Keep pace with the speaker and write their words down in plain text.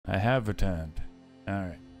I have returned.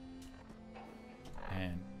 Alright.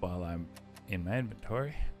 And while I'm in my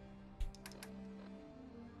inventory,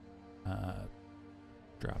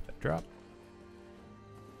 drop it, drop.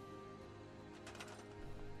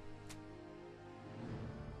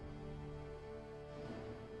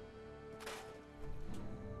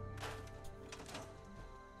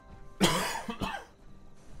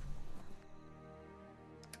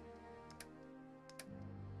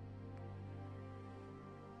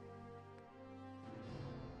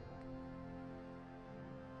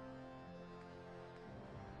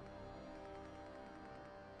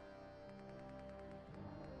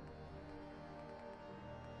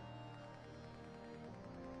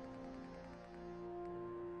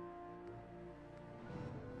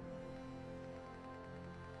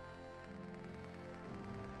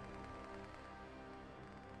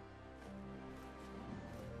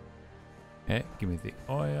 Okay, give me the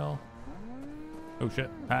oil. Oh shit,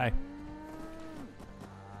 hi.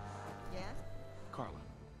 Yes? Carla.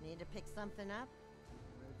 Need to pick something up?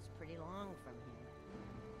 Road's pretty long from here.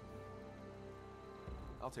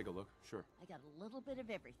 I'll take a look, sure. I got a little bit of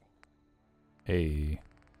everything. Hey.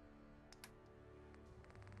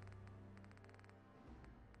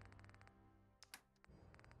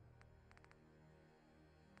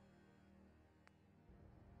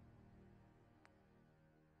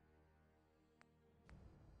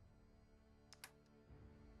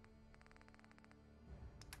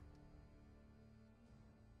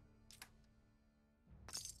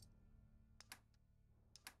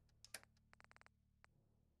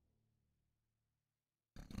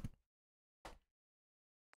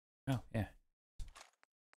 Oh, yeah.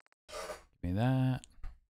 Give me that.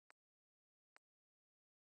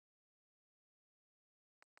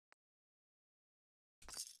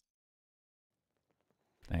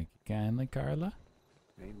 Thank you kindly, Carla.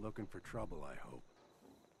 Ain't looking for trouble, I hope.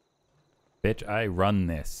 Bitch, I run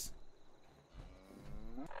this.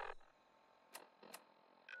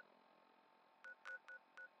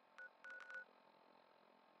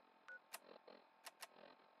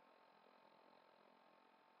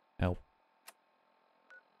 Help.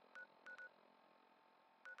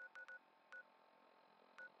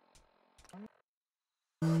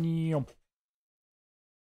 Yum.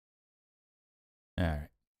 All right.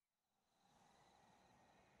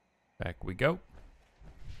 Back we go.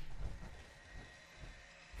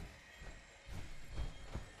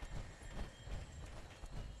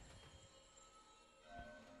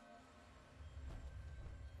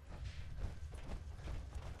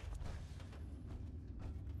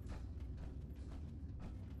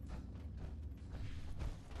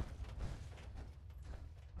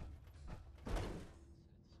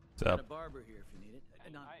 What's Got up? a barber here if you need it.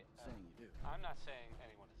 Not saying you do. I'm not saying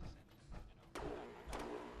anyone is a sin.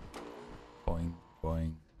 Boing,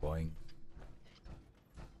 boing, boing.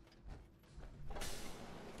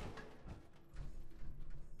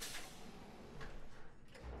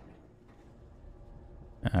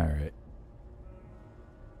 All right.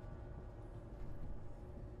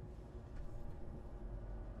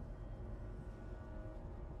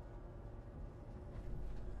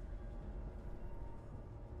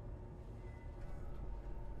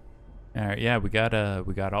 All right, yeah, we got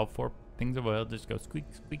all 4 things of oil. Just go squeak,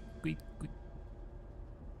 squeak, squeak, squeak.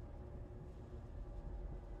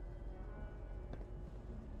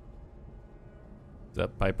 What's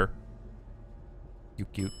up, Piper? You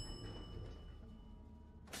cute.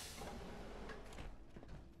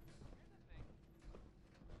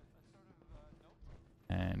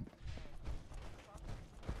 And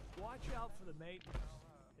Watch out for the maintenance.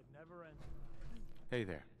 It never ends. Hey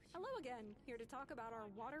there. Hello again. Here to talk about our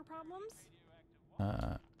water problems?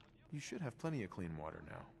 You should have plenty of clean water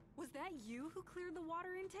now. Was that you who cleared the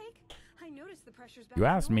water intake? I noticed the pressure's back you to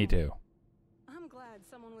asked me normal. to. I'm glad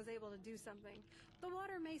someone was able to do something. The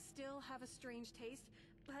water may still have a strange taste,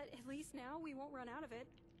 but at least now we won't run out of it.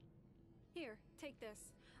 Here, take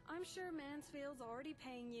this. I'm sure Mansfield's already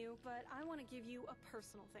paying you, but I want to give you a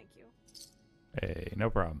personal thank you. Hey, no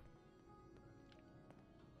problem.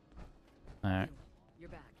 All right. You're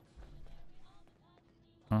back.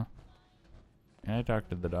 Huh? Can I talk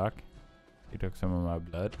to the doc? He took some of my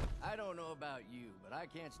blood. I don't know about you, but I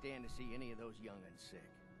can't stand to see any of those young'uns sick.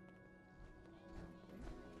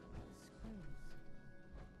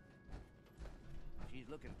 She's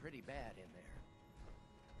looking pretty bad in there.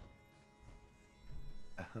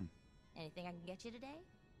 Anything I can get you today?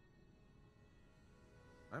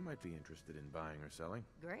 I might be interested in buying or selling.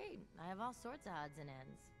 Great. I have all sorts of odds and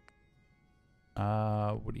ends.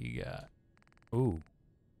 What do you got? Ooh.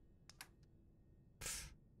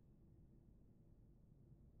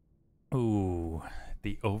 Ooh.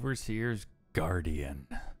 The Overseer's Guardian.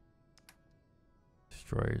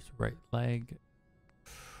 Destroyer's right leg.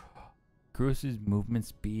 Increases movement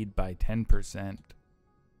speed by 10%. 10%.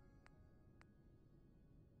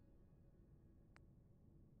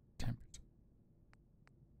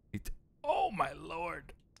 Oh my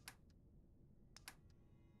lord.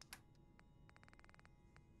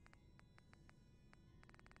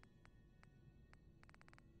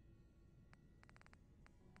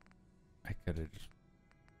 I could have just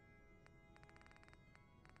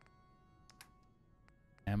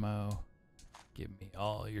ammo. Give me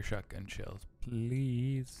all your shotgun shells,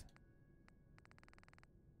 please.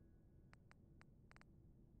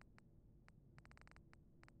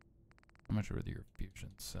 How much are your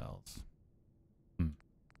fusion cells?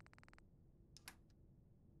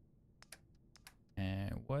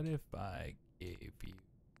 And what if I gave you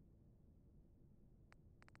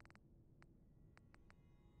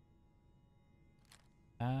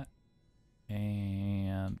that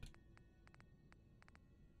and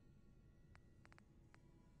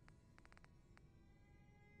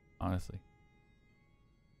honestly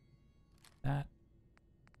that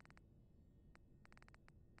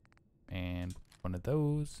and one of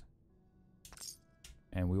those,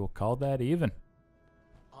 and we will call that even.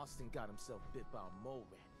 Austin got himself bit by a mole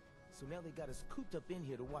rat, so now they got us cooped up in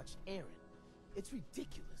here to watch Aaron. It's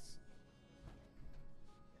ridiculous.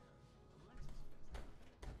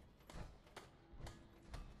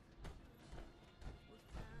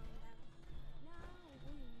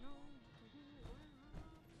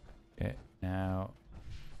 Okay, now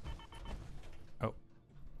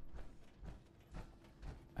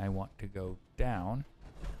I want to go down.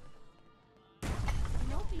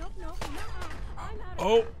 Nope, nope, nope, I'm out of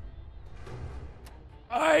Oh!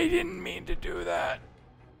 I didn't mean to do that.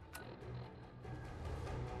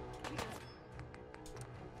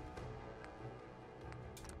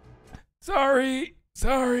 Sorry.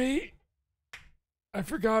 I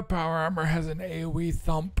forgot Power Armor has an AoE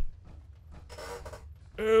thump.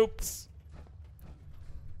 Oops.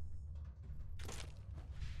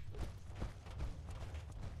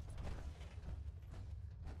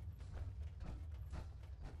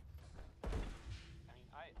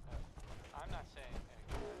 I'm not saying.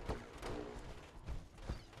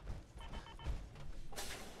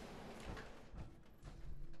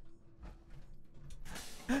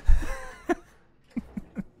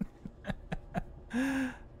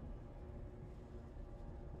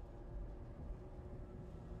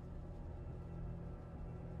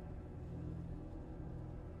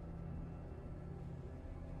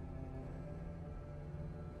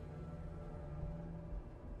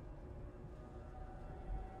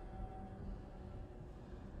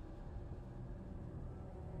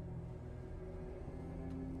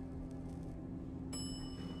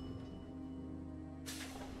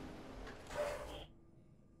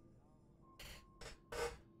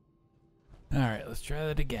 All right, let's try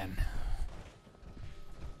that again.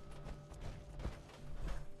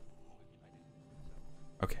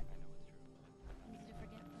 Okay.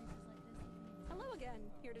 Hello again.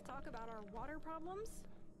 Here to talk about our water problems?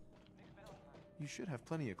 You should have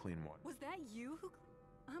plenty of clean water. Was that you who...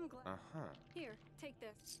 I'm glad... Uh-huh. Here, take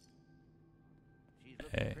this. She's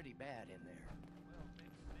looking pretty bad in there.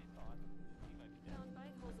 Found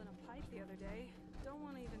bite holes in a pipe the other day. Don't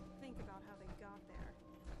want to even think about how they got there.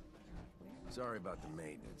 Sorry about the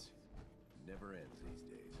maintenance. Never ends these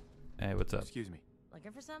days. Hey, what's up? Excuse me.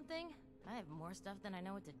 Looking for something? I have more stuff than I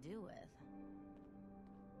know what to do with.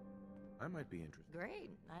 I might be interested.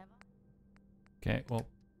 Great. I have... Okay, well,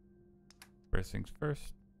 first things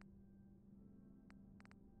first.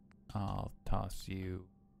 I'll toss you,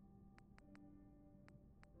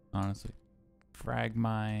 honestly, frag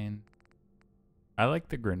mine. I like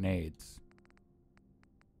the grenades.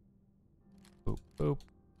 Boop, boop,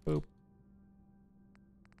 boop.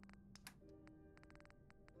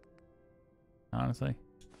 Honestly,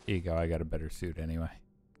 here you go. I got a better suit anyway.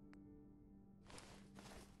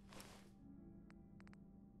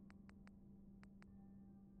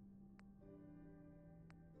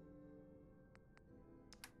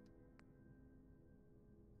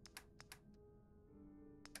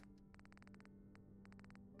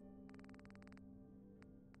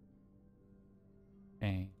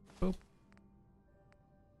 And boop.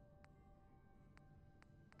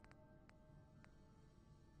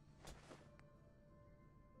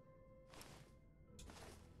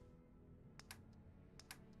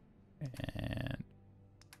 And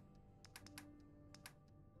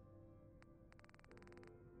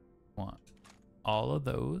want all of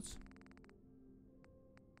those.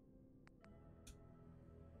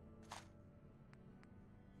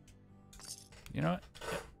 You know what?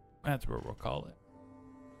 That's what we'll call it.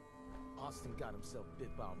 Austin got himself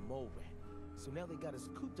bit by a mole rat, so now they got us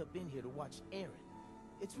cooped up in here to watch Aaron.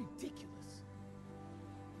 It's ridiculous.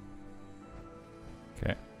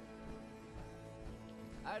 Okay.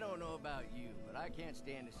 I don't know about you, but I can't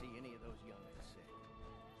stand to see any of those youngins sick.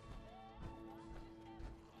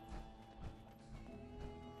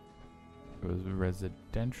 It was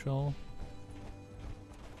residential.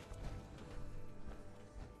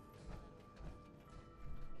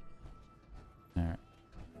 All right.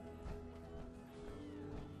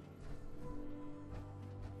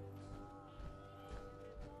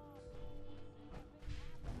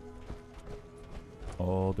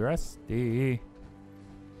 Old Rusty.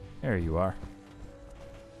 There you are.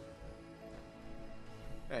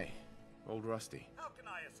 Hey, old Rusty. How can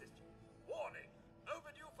I assist you? Warning,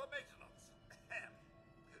 overdue for maintenance.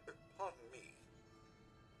 Pardon me.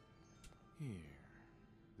 Here.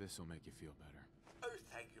 This'll make you feel better. Oh,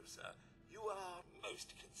 thank you, sir. You are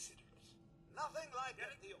most considerate. Nothing like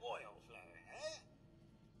getting the oil flowing, eh?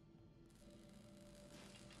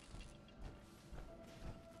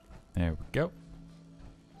 There we go.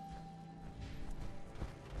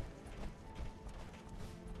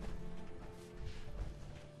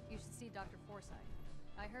 You should see Dr. Forsythe.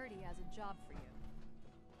 I heard he has a job for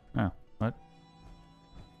you. Oh, what?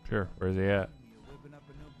 Sure, where's he at? You whipping up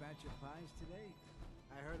a new batch of pies today?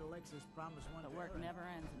 I heard Alexis promised one. The work never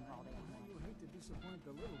ends in Valdiano. You hate to disappoint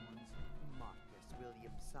the little ones. Marcus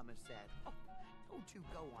William Somerset. Oh, don't you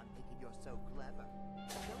go on thinking you're so clever.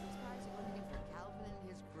 Those guys are looking for Calvin and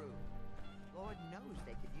his crew. Lord knows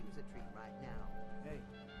they could use a treat right now. Hey,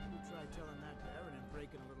 you try telling that to Erin and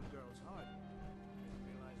breaking a little girl's heart. I didn't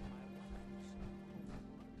realize my wife was...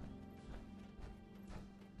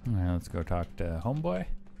 All right, let's go talk to Homeboy.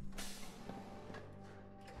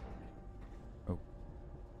 Oh.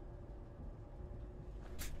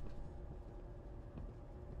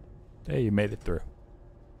 Hey, you made it through.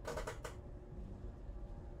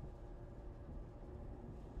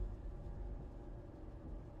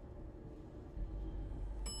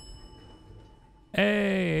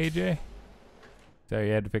 Hey, AJ. So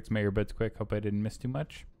you had to fix my earbuds quick. Hope I didn't miss too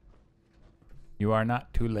much. You are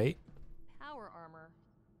not too late. Power armor.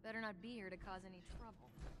 Better not be here to cause any trouble.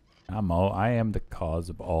 I am the cause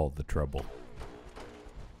of all the trouble.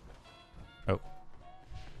 Oh. Oh,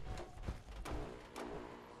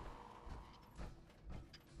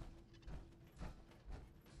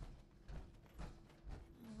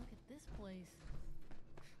 look at this place.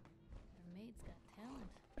 The maid's got talent.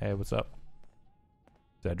 Hey, what's up?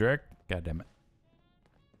 Cedric? God damn it.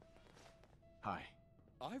 Hi.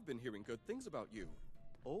 I've been hearing good things about you.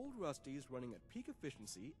 Old Rusty's running at peak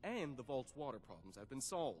efficiency, and the vault's water problems have been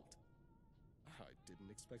solved. I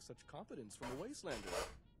didn't expect such competence from a wastelander.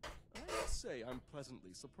 I must say I'm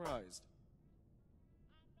pleasantly surprised.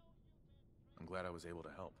 I'm glad I was able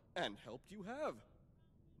to help. And helped you have.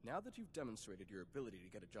 Now that you've demonstrated your ability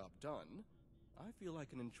to get a job done, I feel I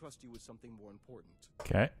can entrust you with something more important.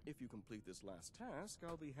 Okay. If you complete this last task,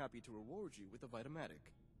 I'll be happy to reward you with a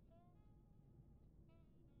Vitamatic.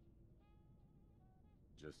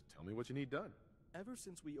 Just tell me what you need done. Ever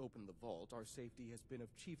since we opened the vault, our safety has been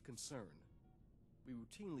of chief concern. We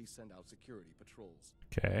routinely send out security patrols.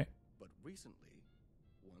 Okay. But recently,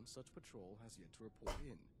 one such patrol has yet to report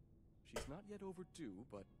in. She's not yet overdue,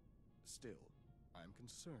 but still, I'm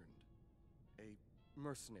concerned. A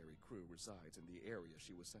mercenary crew resides in the area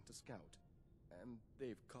she was sent to scout, and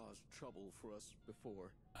they've caused trouble for us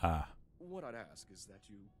before. Ah. What I'd ask is that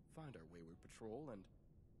you find our wayward patrol and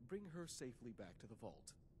bring her safely back to the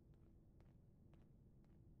vault.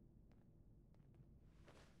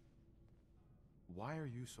 Why are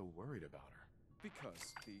you so worried about her?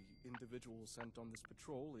 Because the individual sent on this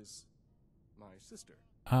patrol is my sister.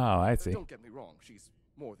 Oh, I see. Don't get me wrong, she's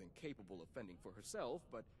more than capable of fending for herself,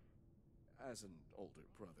 but as an older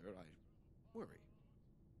brother, I worry.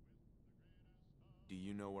 Do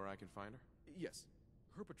you know where I can find her? Yes.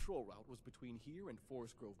 Her patrol route was between here and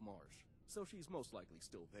Forest Grove Marsh, so she's most likely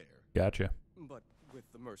still there. Gotcha. But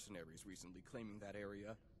with the mercenaries recently claiming that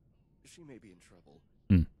area, she may be in trouble.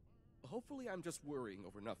 Hmm. Hopefully I'm just worrying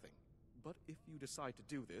over nothing. But if you decide to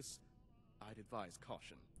do this, I'd advise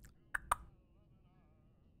caution.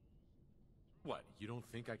 What, you don't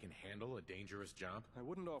think I can handle a dangerous job? I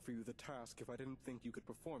wouldn't offer you the task if I didn't think you could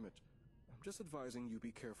perform it. I'm just advising you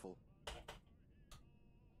be careful.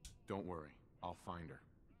 Don't worry, I'll find her.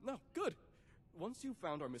 No, good. Once you've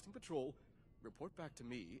found our missing patrol, report back to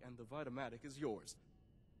me and the Vitamatic is yours.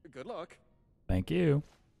 Good luck. Thank you.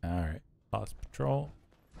 Alright. Lost patrol.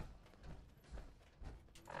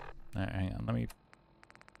 Alright, hang on. Let me...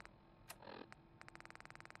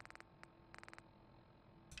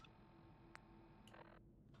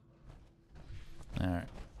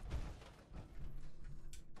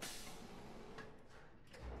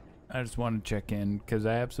 I just want to check in because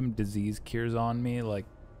I have some disease cures on me. Like,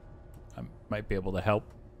 I might be able to help.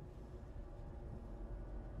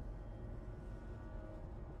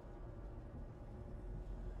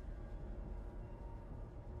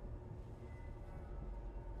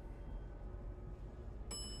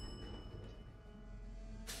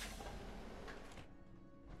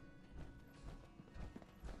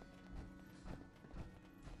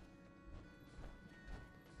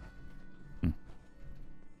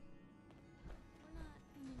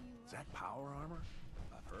 Is that power armor?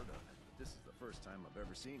 I've heard of it, but this is the first time I've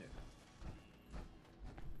ever seen it.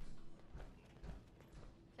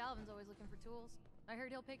 Calvin's always looking for tools. I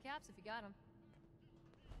heard he'll pay caps if you got them.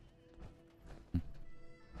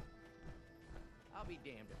 I'll be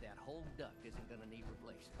damned if that whole duct isn't gonna need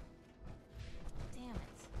replacing. Damn it.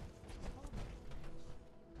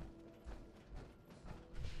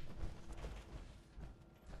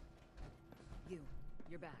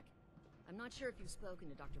 You're back. I'm not sure if you've spoken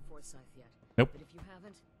to Dr. Forsyth yet. Nope. But if you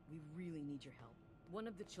haven't, we really need your help. One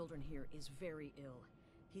of the children here is very ill.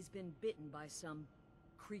 He's been bitten by some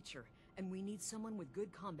creature, and we need someone with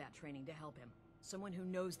good combat training to help him. Someone who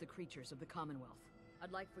knows the creatures of the Commonwealth.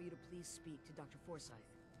 I'd like for you to please speak to Dr. Forsyth.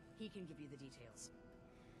 He can give you the details.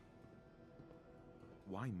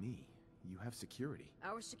 Why me? You have security.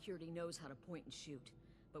 Our security knows how to point and shoot,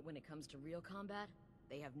 but when it comes to real combat,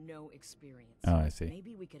 they have no experience. Oh, I see.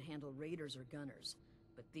 Maybe we could handle raiders or gunners,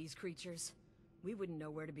 but these creatures, we wouldn't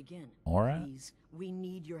know where to begin. All right. Please, we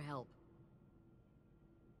need your help.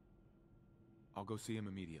 I'll go see him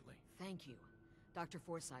immediately. Thank you. Dr.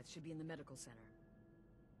 Forsyth should be in the medical center.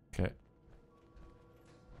 Okay.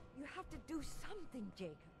 You have to do something,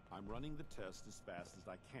 Jacob. I'm running the test as fast as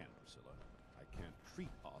I can, Priscilla. I can't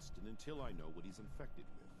treat Austin until I know what he's infected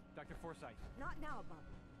with. Dr. Forsyth. Not now,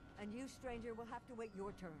 Bobby. And you, stranger, will have to wait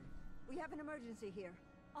your turn. We have an emergency here.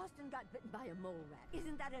 Austin got bitten by a mole rat.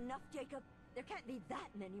 Isn't that enough, Jacob? There can't be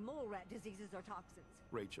that many mole rat diseases or toxins.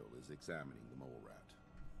 Rachel is examining the mole rat.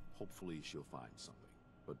 Hopefully she'll find something.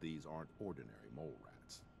 But these aren't ordinary mole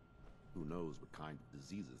rats. Who knows what kind of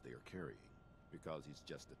diseases they are carrying? Because he's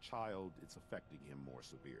just a child, it's affecting him more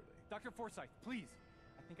severely. Dr. Forsyth, please.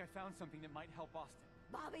 I think I found something that might help Austin.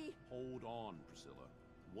 Bobby! Hold on, Priscilla.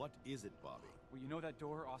 What is it, Bobby? Well, you know that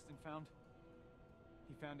door Austin found?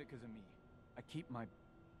 He found it because of me. I keep my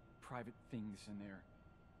private things in there.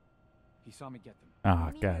 He saw me get them.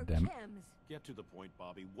 Ah, goddamn. Get to the point,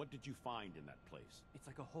 Bobby. What did you find in that place? It's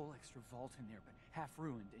like a whole extra vault in there, but half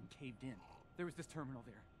ruined and caved in. There was this terminal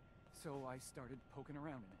there, so I started poking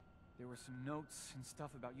around in it. There were some notes and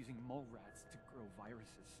stuff about using mole rats to grow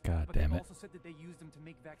viruses. God but damn they it. also said that they used them to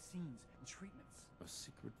make vaccines and treatments. A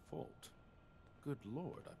secret vault. Good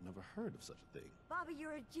Lord, I've never heard of such a thing. Bobby,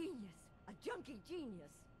 you're a genius. A junkie genius.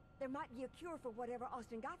 There might be a cure for whatever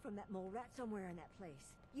Austin got from that mole rat somewhere in that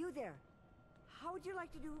place. You there. How would you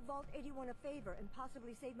like to do Vault 81 a favor and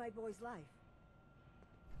possibly save my boy's life?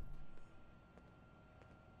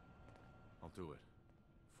 I'll do it.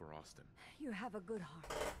 For Austin. You have a good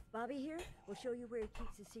heart. Bobby here will show you where he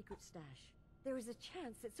keeps his secret stash. There is a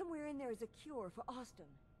chance that somewhere in there is a cure for Austin.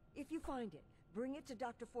 If you find it, bring it to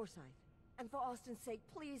Dr. Forsyth. And for Austin's sake,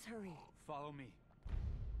 please hurry. Follow me.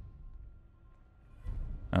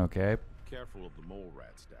 Okay. Careful of the mole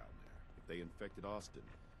rats down there. If they infected Austin,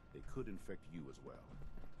 they could infect you as well.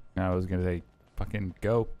 I was gonna say, fucking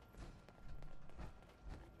go.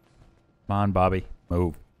 Come on, Bobby.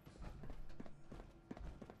 Move.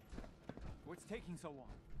 What's taking so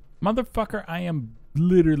long? Motherfucker, I am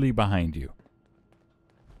literally behind you.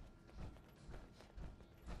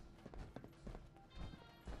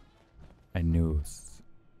 I knew it was...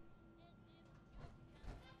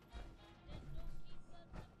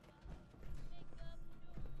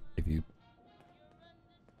 If you...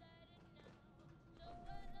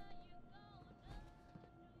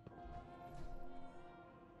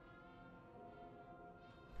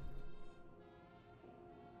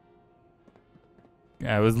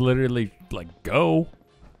 I was literally like, go.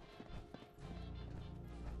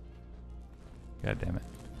 God damn it.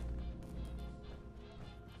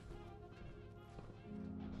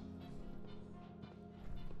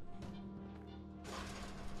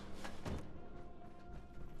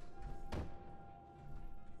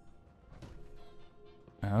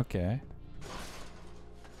 Okay.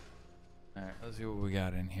 Alright, let's see what we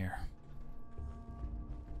got in here.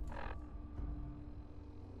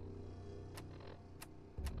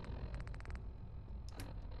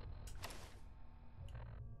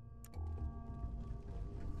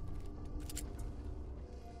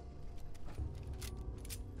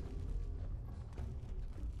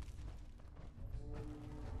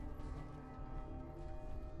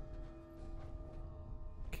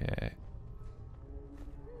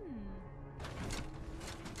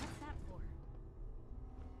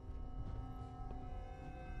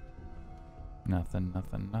 Nothing,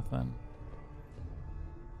 nothing, nothing.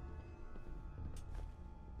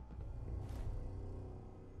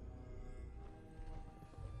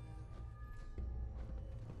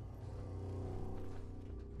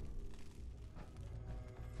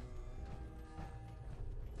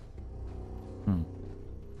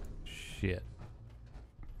 Shit.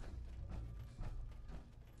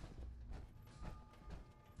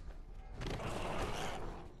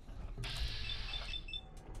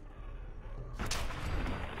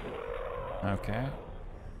 Okay.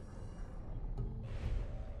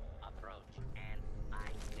 Approach and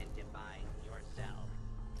identify yourself.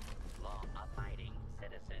 Law-abiding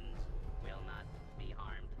citizens will not be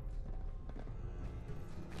harmed.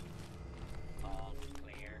 All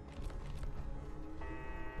clear.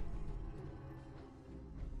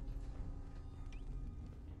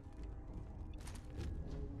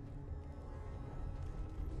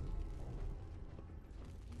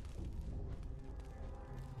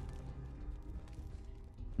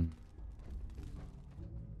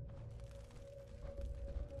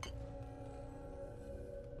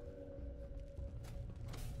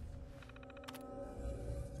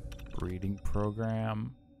 Breeding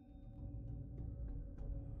program.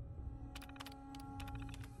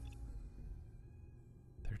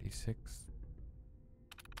 $36.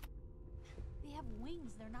 They have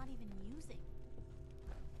wings they're not even using.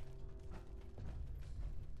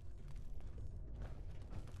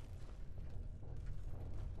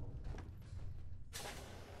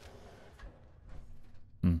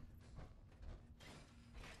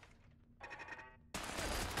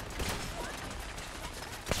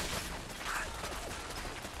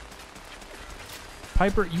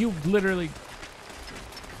 Piper, you literally...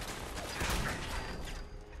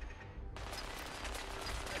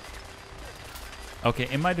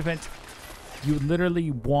 Okay, in my defense, you literally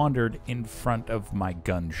wandered in front of my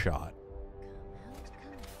gunshot.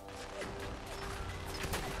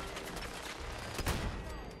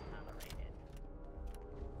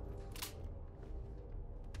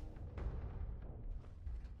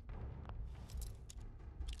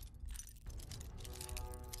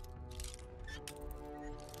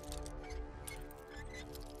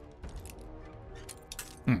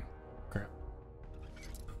 Crap.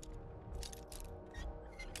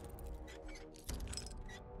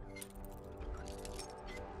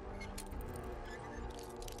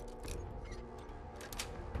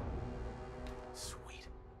 Sweet.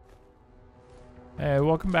 Hey,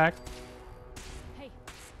 welcome back. Hey,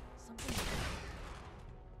 something.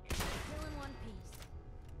 Kill in one piece.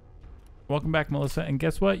 Welcome back, Melissa. And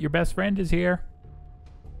guess what? Your best friend is here.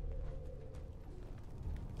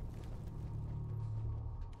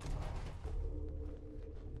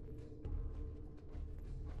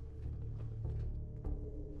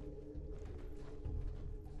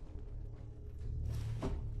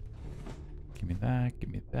 Give me that. Give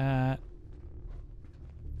me that.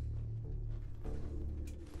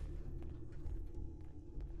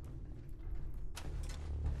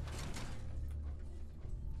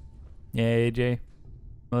 Yeah, AJ.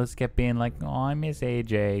 Melissa kept being like, oh, I miss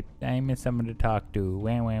AJ. I miss someone to talk to.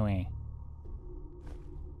 Wah, wah, wah.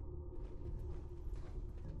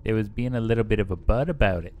 It was being a little bit of a bud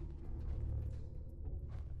about it.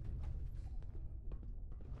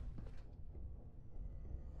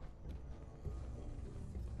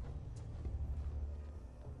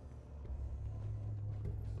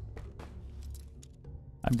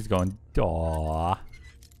 I'm just going, aw.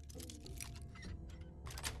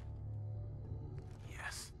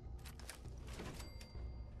 Yes.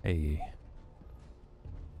 Hey.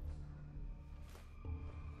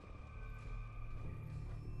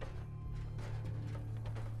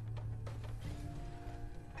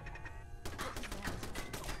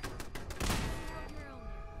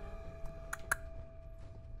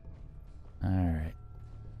 All right.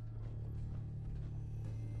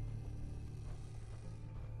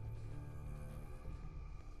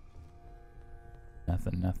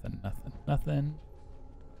 Nothing, nothing, nothing, nothing.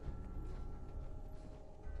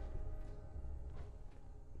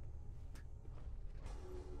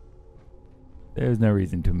 There's no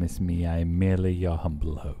reason to miss me. I am merely your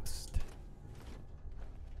humble host.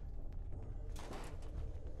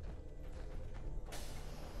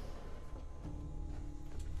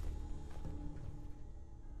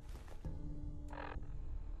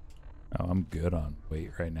 Oh, I'm good on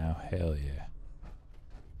weight right now. Hell yeah.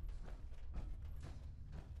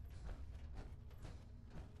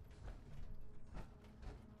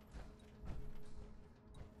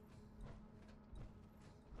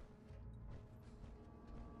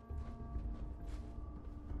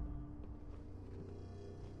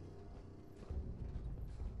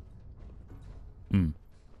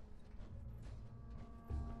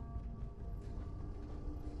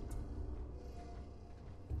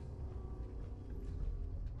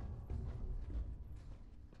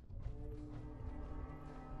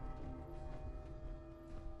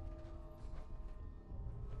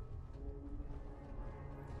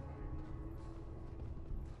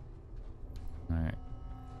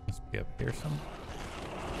 Get up here some.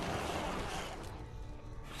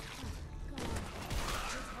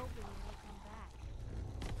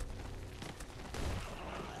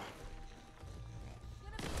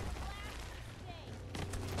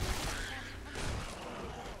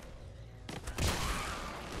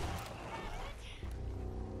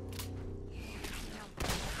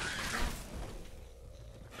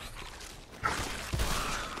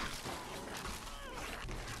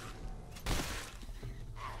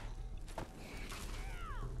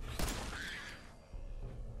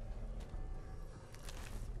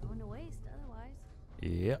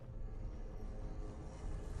 Yep.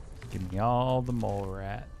 Give me all the mole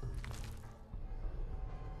rat.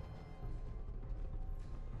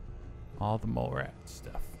 All the mole rat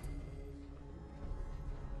stuff.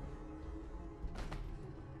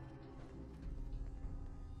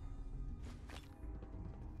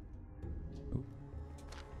 Ooh.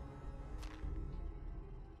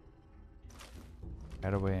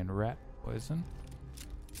 Rat away and rat poison.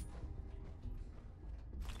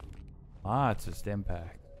 Lots of stim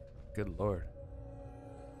pack. Good lord.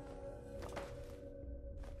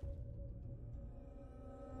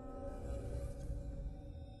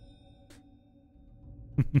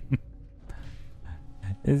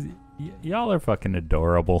 Y'all are fucking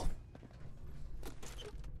adorable.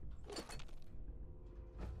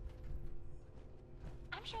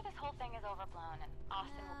 I'm sure this whole thing is overblown and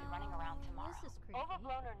Austin will be running around tomorrow.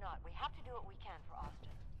 Overblown or not, we have to do what we can for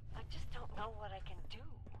Austin. I just don't know what I can do.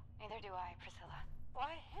 Neither do I, Priscilla.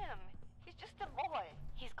 Why him? He's just a boy.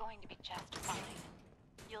 He's going to be just fine.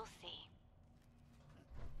 You'll see.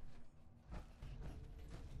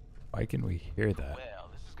 Why can we hear that? Well,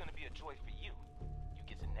 this is gonna be a joy for you. You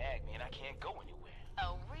get to nag me and I can't go anywhere.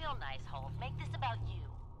 Oh, real nice, Holt. Make this about you.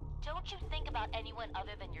 Don't you think about anyone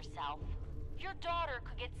other than yourself? Your daughter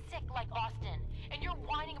could get sick like Austin, and you're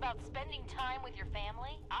whining about spending time with your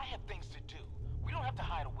family? I have things to do. We don't have to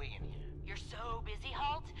hide away in here. You're so busy,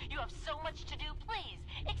 Holt. You have so much to do. Please,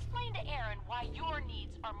 explain to Erin why your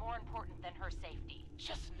needs are more important than her safety.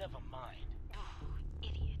 Just never mind.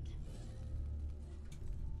 Idiot.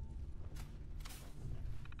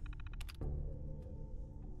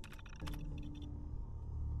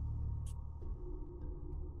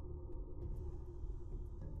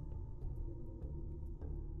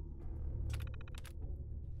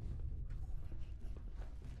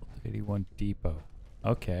 '81 Depot.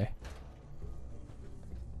 Okay.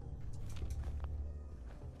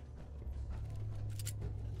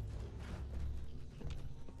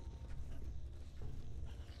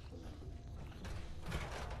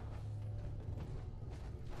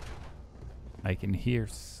 I can hear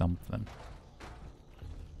something.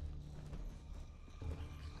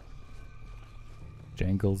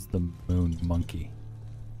 Jangles the moon monkey.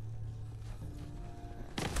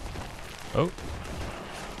 Oh.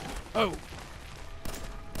 Oh.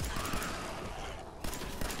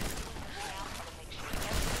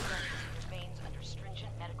 Remains under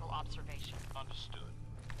stringent medical observation. Understood.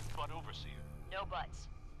 But Overseer. No buts.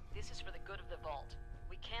 This is for the good of the vault.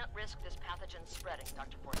 We can't risk this pathogen spreading,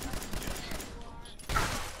 Dr. Forsyth.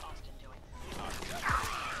 What's Austin doing?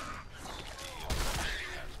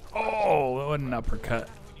 Oh, that was an uppercut.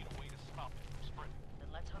 Then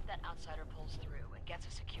let's hope that outsider pulls through and gets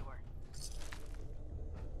us secure.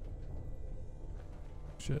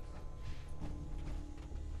 Shit.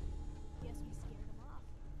 Guess we scared him off.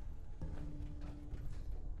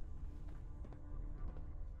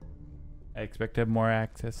 I expect to have more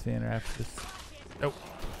access sooner after this. Nope.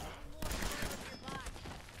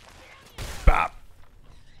 Bop.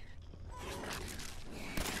 This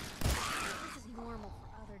is normal for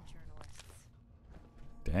other journalists.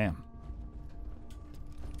 Damn.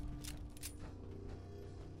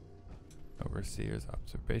 Overseer's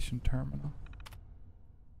observation terminal.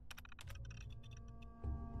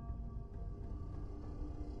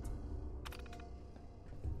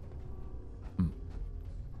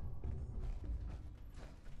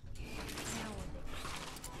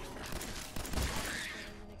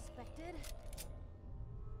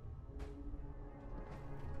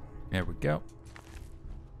 There we go.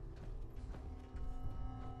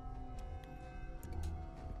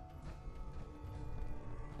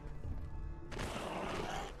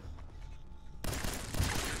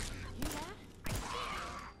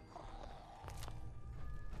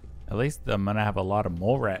 At least I'm gonna have a lot of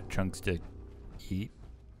mole rat chunks to eat.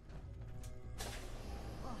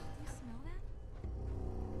 Oh, do you smell that?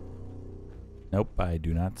 Nope, I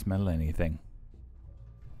do not smell anything.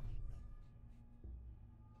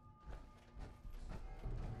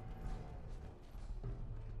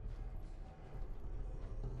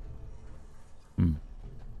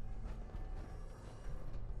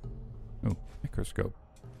 Ooh, microscope.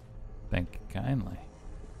 Thank you kindly.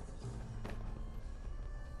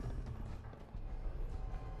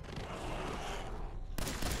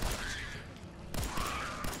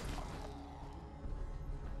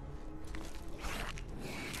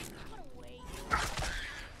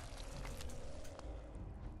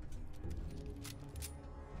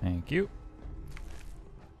 Thank you.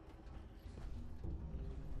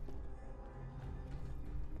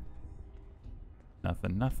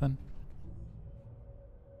 Nothing, nothing.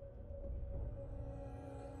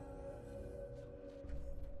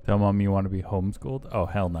 Tell Mom you want to be homeschooled? Oh,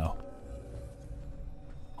 hell no.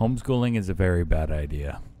 Homeschooling is a very bad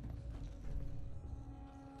idea.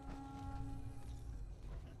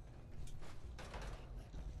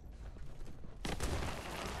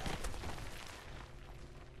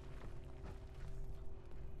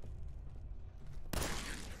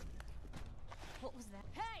 What was that?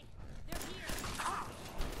 Hey! They're here!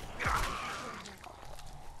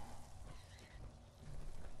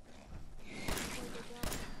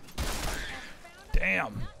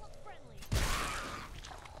 Damn.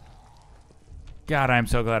 God, I'm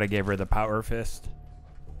so glad I gave her the power fist.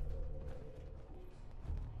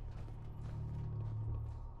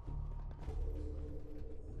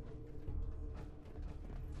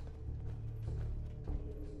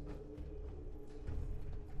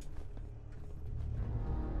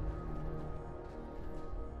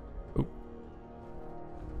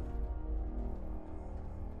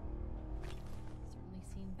 Certainly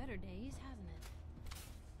seen better days, hasn't it?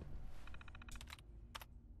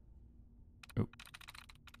 Oop.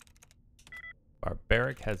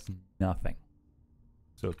 Barbaric has nothing.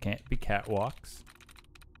 So it can't be catwalks.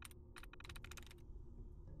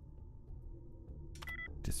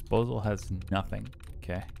 Disposal has nothing.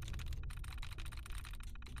 Okay.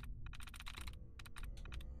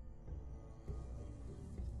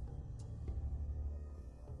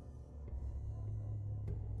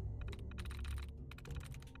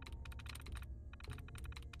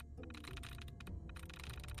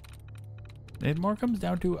 It more comes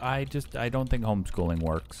down to I don't think homeschooling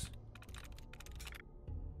works.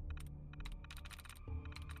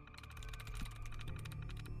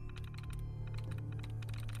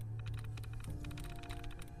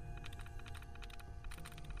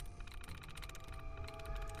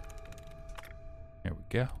 There we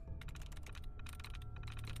go.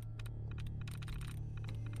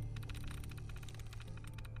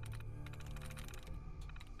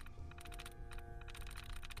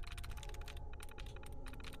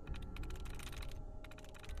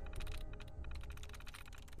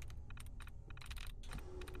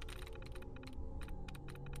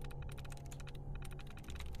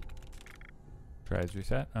 Tries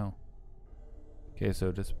reset. Oh. Okay,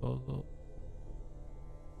 so disposal.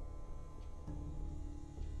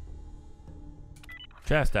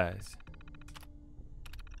 Chastise.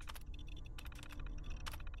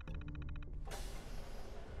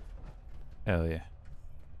 Hell yeah.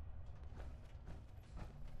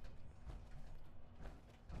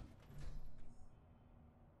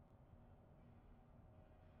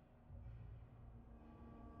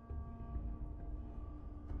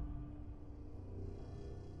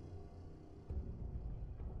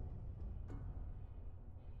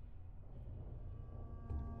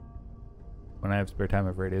 When I have spare time,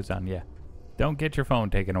 if radio's on, yeah. Don't get your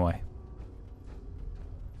phone taken away.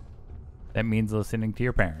 That means listening to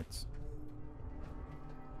your parents.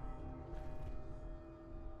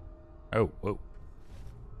 Oh, whoa.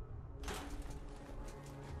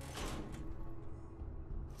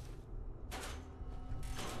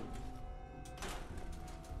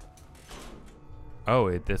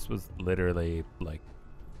 Oh, this was literally like...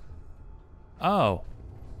 Oh.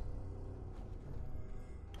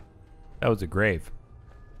 That was a grave.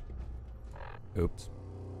 Oops.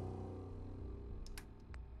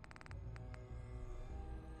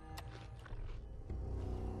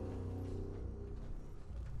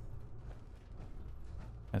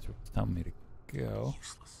 That's where it's telling me to go.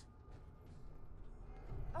 Useless.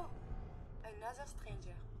 Oh, another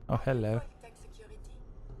stranger. Oh, hello. Tech security.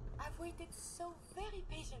 I've waited so very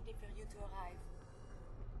patiently for you to arrive.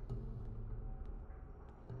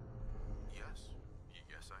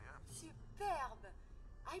 Yes, I am. Superb!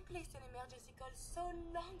 I placed an emergency call so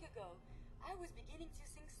long ago. I was beginning to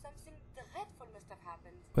think something dreadful must have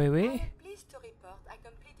happened. Wait. I am pleased to report I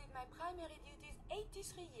completed my primary duties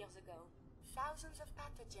 83 years ago. Thousands of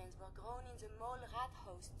pathogens were grown in the mole rat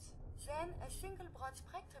hosts. Then a single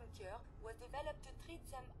broad-spectrum cure was developed to treat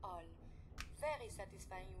them all. Very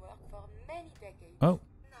satisfying work for many decades. Oh.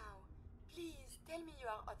 Now, please tell me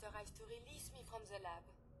you are authorized to release me from the lab.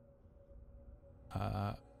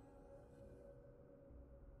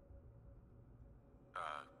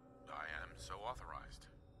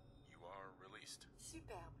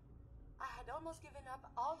 superb. I had almost given up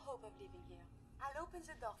all hope of living here. I'll open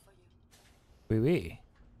the door for you. Oui, oui.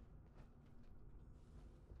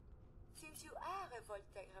 Since you are a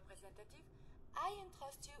Voltec representative, I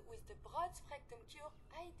entrust you with the broad-spectrum cure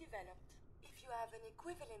I developed. If you have an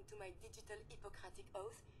equivalent to my digital Hippocratic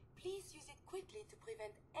oath, please use it quickly to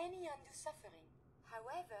prevent any undue suffering.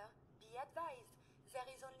 However, be advised, there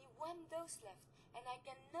is only one dose left, and I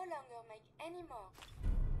can no longer make any more.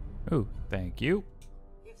 Oh, thank you.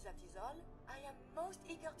 If that is all, I am most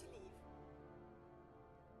eager to leave.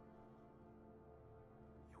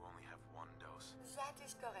 You only have one dose. That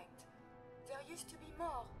is correct. There used to be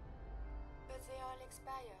more, but they all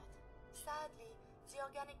expired. Sadly, the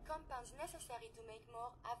organic compounds necessary to make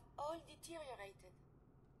more have all deteriorated.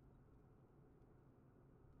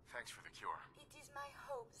 Thanks for the cure. It is my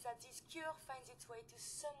hope that this cure finds its way to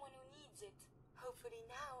someone who needs it. Hopefully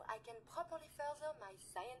now I can properly further my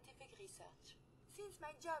scientific research. Since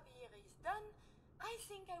my job here is done, I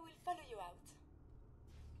think I will follow you out.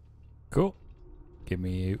 Cool. Give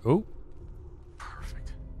me... Oh.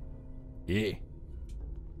 Perfect. Yeah.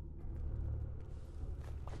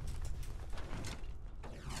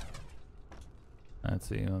 Let's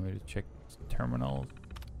see. Let me check terminals.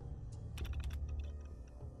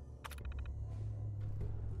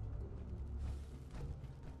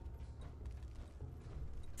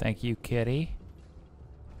 Thank you, Kitty.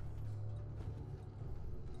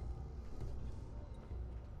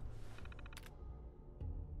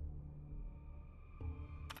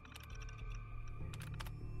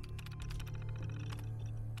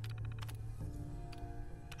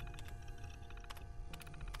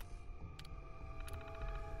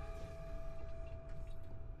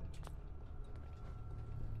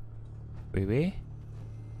 Baby,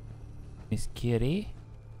 Miss Kitty.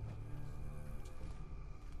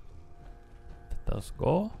 Let's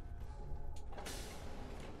go.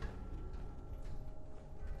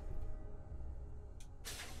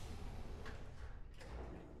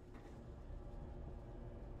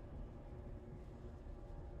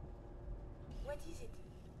 What is it?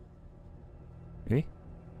 Oui.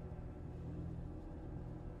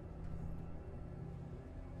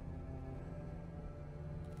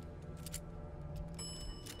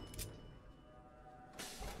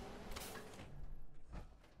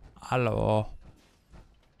 Hello.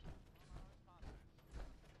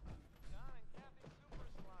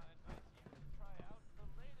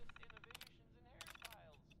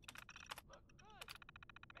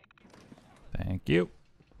 Thank you.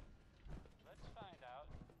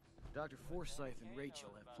 Dr. Forsyth and Rachel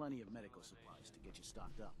have plenty of medical supplies to get you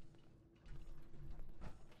stocked up.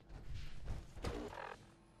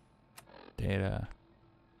 Data.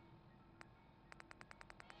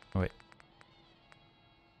 Wait.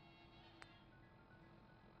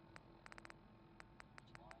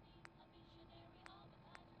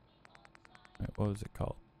 Wait, what was it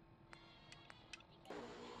called?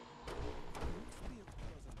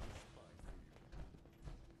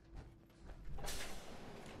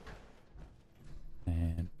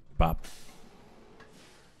 And bop.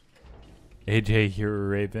 AJ, you're a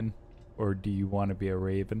raven? Or do you want to be a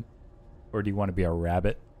raven? Or do you want to be a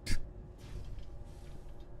rabbit?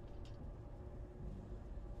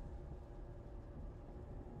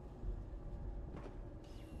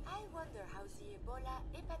 I wonder how the Ebola,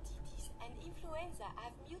 hepatitis, and influenza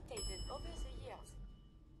have mutated over the years.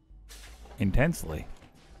 Intensely.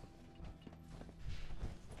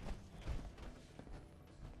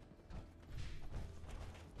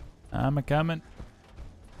 I'm a coming.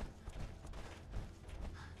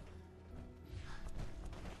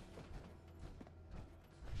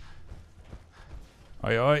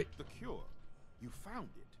 Oi, oi. The cure. You found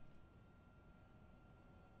it.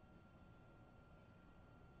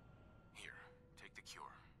 Here, take the cure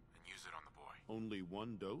and use it on the boy. Only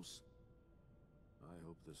one dose? I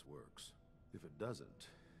hope this works. If it doesn't,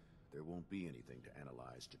 there won't be anything to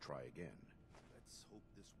analyze to try again. Let's hope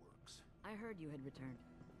this works. I heard you had returned.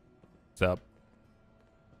 What's up?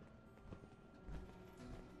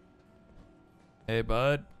 Hey,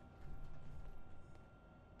 bud.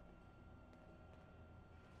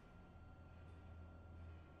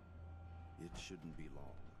 It shouldn't be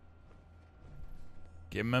long.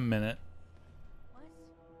 Give him a minute. What?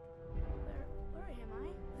 Where am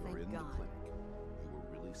I? You're in the clinic. You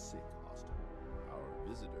were really sick, Austin. Our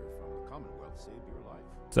visitor from the Commonwealth saved your life.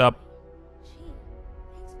 What's up? Gee,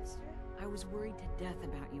 thanks, mister. I was worried to death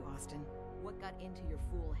about you, Austin. What got into your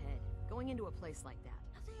fool head? Going into a place like that.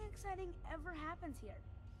 Nothing exciting ever happens here.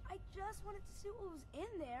 I just wanted to see what was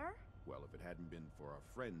in there. Well, if it hadn't been for our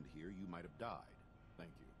friend here, you might have died.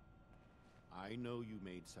 Thank you. I know you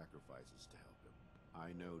made sacrifices to help him. I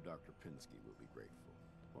know Dr. Pinsky will be grateful.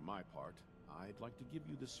 For my part, I'd like to give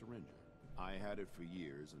you this syringer. I had it for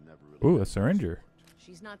years and never really... Ooh, a syringer.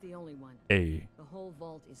 She's not the only one. Hey. The whole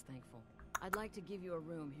vault is thankful. I'd like to give you a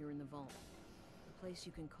room here in the vault. A place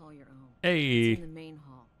you can call your own. Hey. It's in the main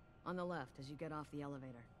hall. On the left as you get off the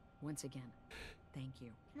elevator. Once again, thank you.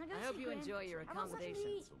 I hope you enjoy your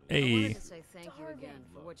accommodations. Hey. I wanted to say thank you again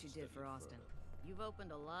for what you did for Austin. You've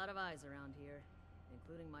opened a lot of eyes around here,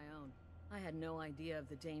 including my own. I had no idea of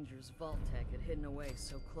the dangers Vault Tech had hidden away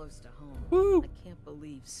so close to home. Woo. I can't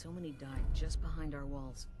believe so many died just behind our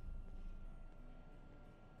walls.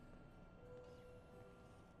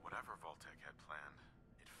 Whatever Vault-Tec had planned,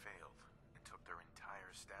 it failed and took their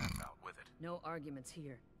entire staff out with it. No arguments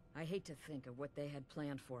here. I hate to think of what they had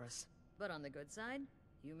planned for us. But on the good side,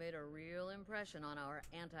 you made a real impression on our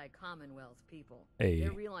anti-Commonwealth people. Hey.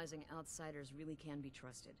 They're realizing outsiders really can be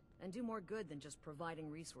trusted and do more good than just providing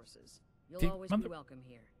resources. You'll always be welcome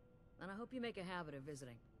here. And I hope you make a habit of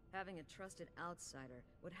visiting. Having a trusted outsider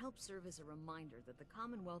would help serve as a reminder that the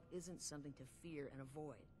Commonwealth isn't something to fear and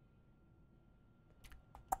avoid.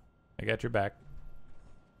 I got your back.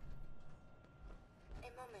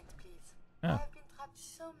 A moment, please. Ah. I've been trapped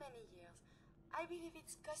so many years. I believe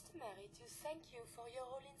it's customary to thank you for your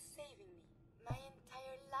role in saving me. My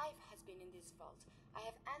entire life has been in this vault. I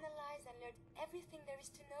have analyzed and learned everything there is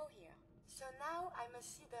to know here. So now I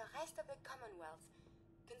must see the rest of the Commonwealth,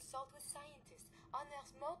 consult with scientists,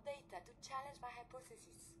 unearth more data to challenge my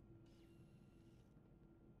hypothesis.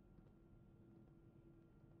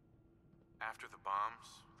 After the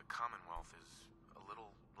bombs, the Commonwealth is a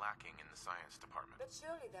little lacking in the science department. But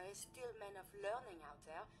surely there is still men of learning out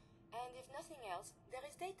there, and if nothing else, there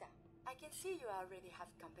is data. I can see you already have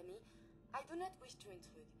company. I do not wish to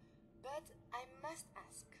intrude, but I must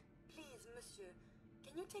ask. Please, monsieur,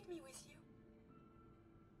 can you take me with you?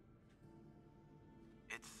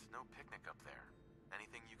 It's no picnic up there.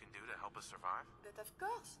 Anything you can do to help us survive? But of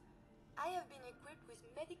course. I have been equipped with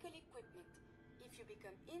medical equipment. If you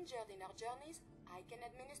become injured in our journeys, I can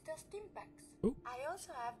administer stim packs. Ooh. I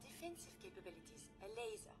also have defensive capabilities, a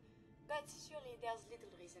laser. But surely there's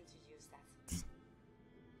little reason to use that.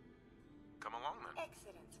 Come along then.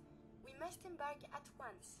 Excellent. We must embark at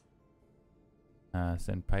once.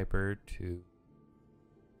 Send Piper to...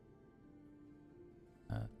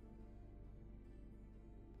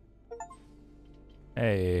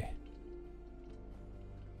 Hey.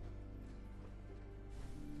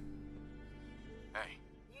 Hey.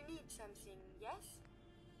 You need something, yes?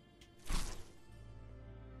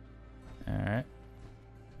 Alright.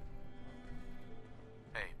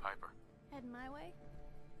 Hey, Piper. Heading my way?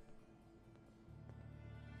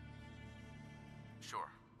 Sure,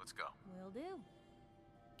 let's go. Will do.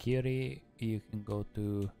 Curie, you can go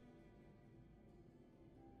to...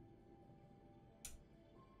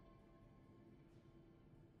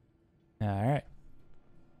 Alright.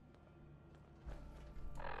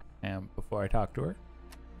 And before I talk to her,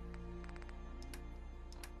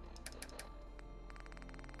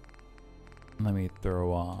 let me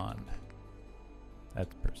throw on...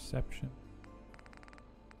 That's perception.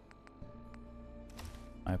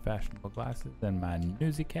 My fashionable glasses and my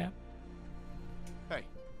newsy cap. Hey.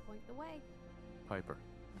 Point the way. Piper.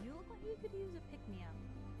 You look like you could use a pick-me-up.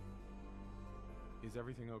 Is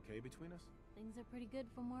everything okay between us? Things are pretty good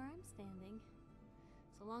from where I'm standing.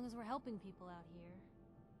 So long as we're helping people out here,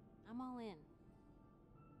 I'm all in.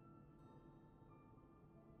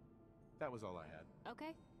 That was all I had.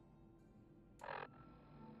 Okay.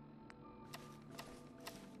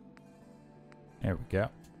 There we go.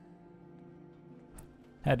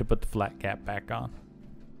 Had to put the flat cap back on.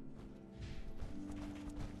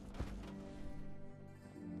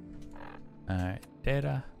 Alright,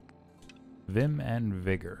 data, Vim and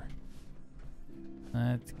Vigor.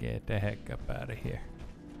 Let's get the heck up out of here.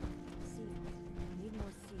 Seeds. Need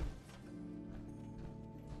more seeds.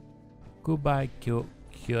 Goodbye,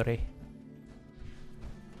 Curie.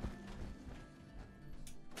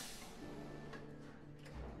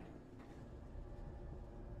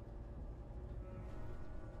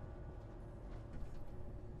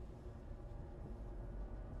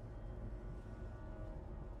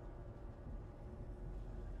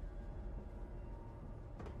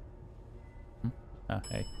 Oh,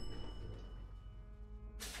 hey.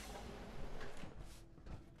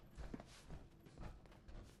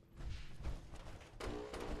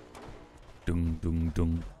 Dung, dung,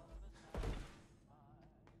 dung.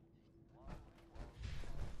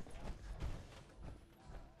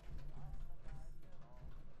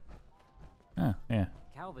 Oh, yeah.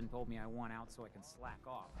 Calvin told me I want out so I can slack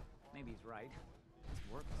off. Maybe he's right. His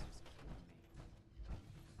work is just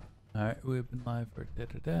killing Alright, we've been live for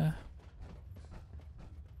da-da-da.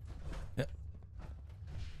 Yep.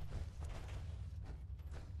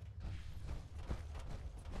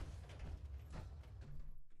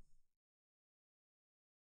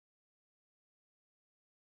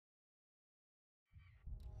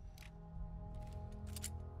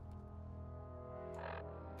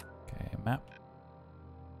 Okay, map.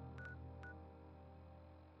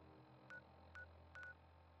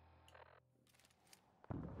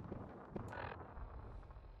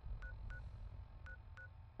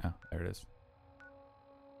 Oh, there it is.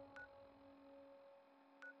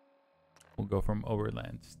 We'll go from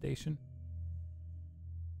Overland Station.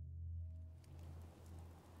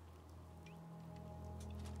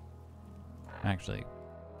 Actually,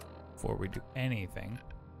 before we do anything,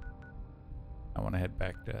 I want to head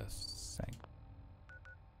back to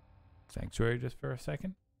Sanctuary just for a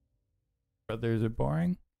second. Brothers are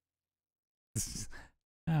boring.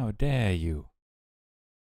 How dare you?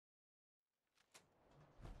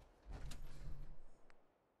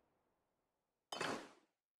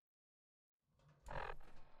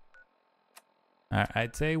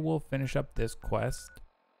 I'd say we'll finish up this quest,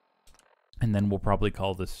 and then we'll probably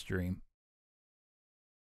call this stream.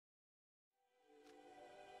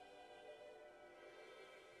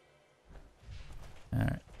 All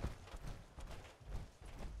right.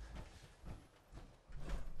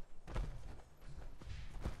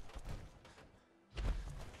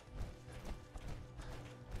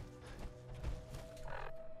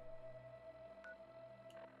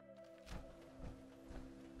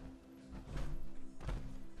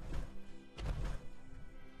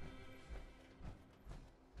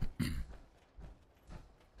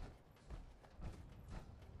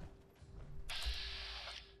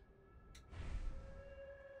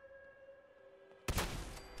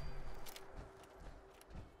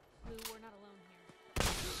 We're not alone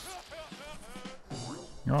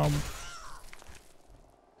here.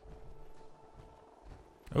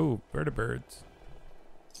 Oh, vertebrates.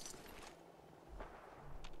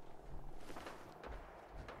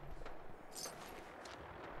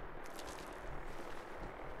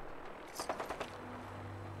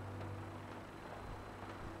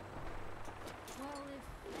 Well, if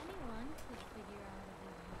anyone could figure out a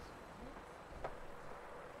good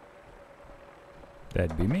use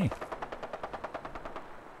That'd be me.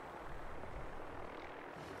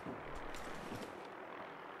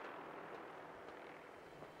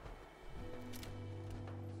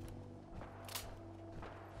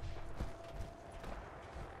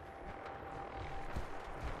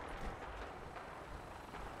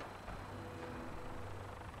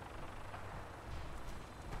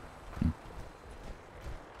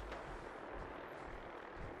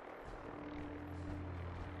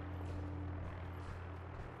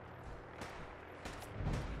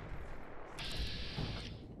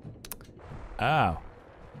 Oh.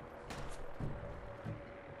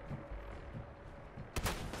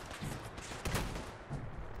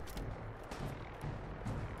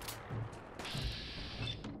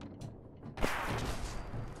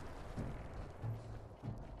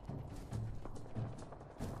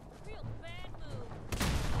 Real bad move.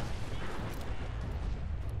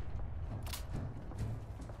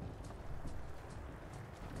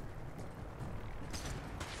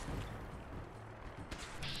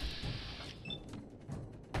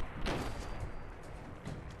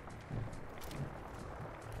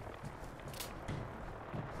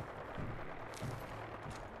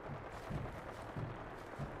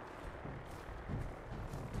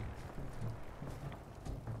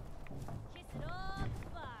 Kiss it all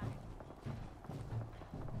goodbye.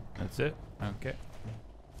 That's it? Okay.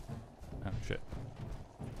 Oh, shit.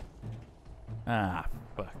 Ah,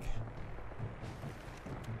 fuck.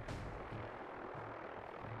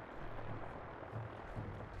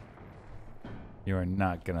 You are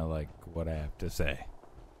not gonna like what I have to say.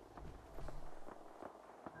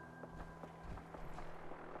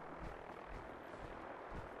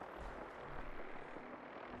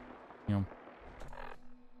 You know, in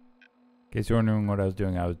case you're wondering what I was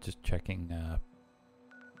doing, I was just checking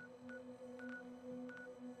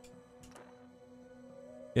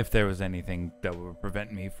if there was anything that would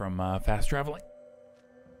prevent me from fast traveling.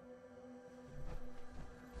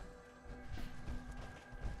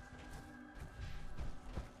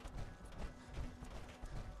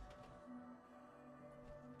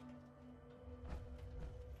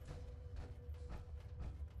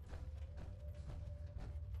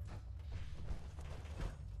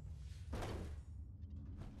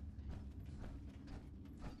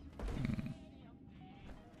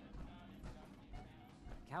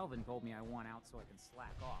 Calvin told me I want out so I can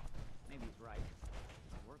slack off. Maybe he's right.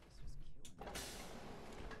 His work is just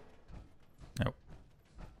Nope.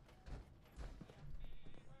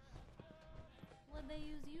 What'd they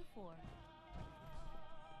use you for?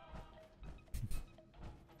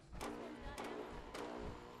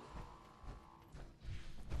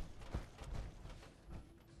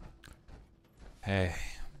 Hey.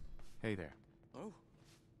 Hey there. Oh,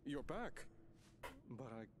 you're back.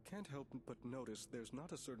 But I can't help but notice there's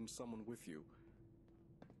not a certain someone with you.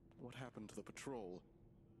 What happened to the patrol?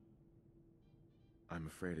 I'm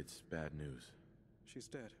afraid it's bad news. She's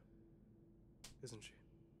dead, isn't she?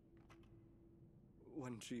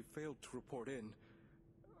 When she failed to report in,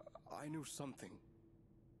 I knew something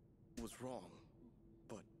was wrong,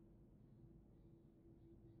 but...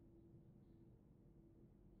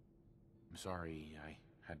 I'm sorry, I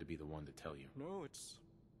had to be the one to tell you. No, it's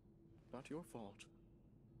not your fault.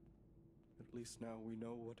 At least now we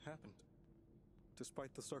know what happened.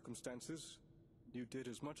 Despite the circumstances, you did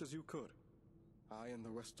as much as you could. I and the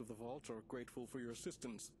rest of the Vault are grateful for your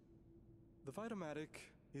assistance. The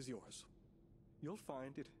Vitamatic is yours. You'll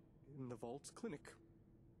find it in the Vault's clinic.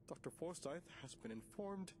 Dr. Forsyth has been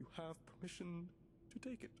informed you have permission to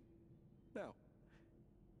take it. Now,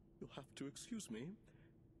 you'll have to excuse me.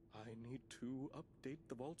 I need to update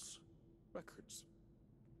the Vault's records.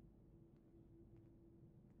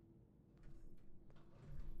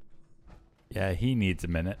 Yeah, he needs a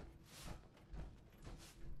minute.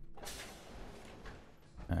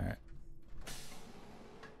 All right.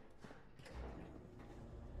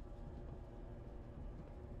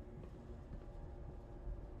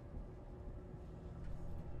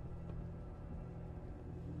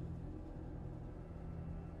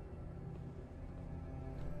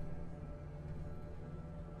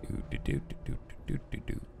 Do.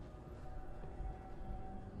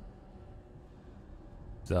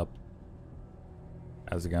 What's up?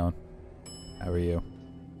 How's it going? How are you?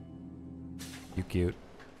 You cute.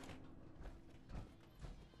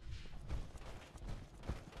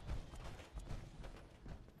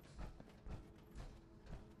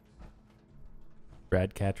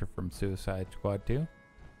 Brad Catcher from Suicide Squad 2?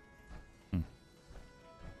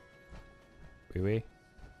 Oui.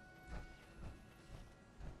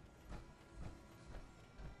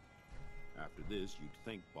 After this, you'd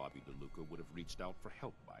think Bobby DeLuca would have reached out for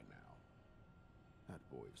help by now. That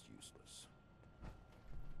boy is useless.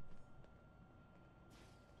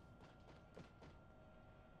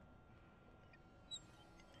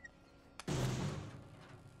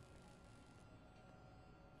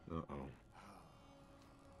 Uh-oh.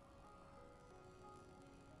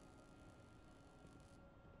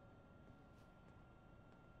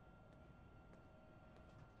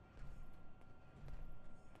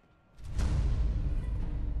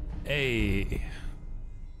 Hey.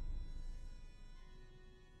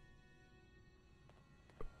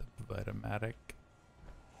 The Vitamatic.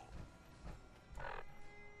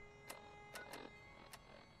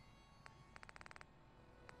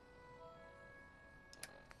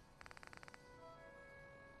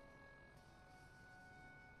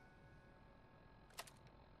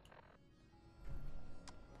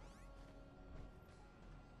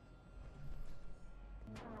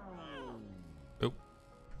 Oop.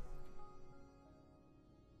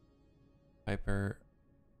 Piper.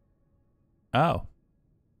 Oh.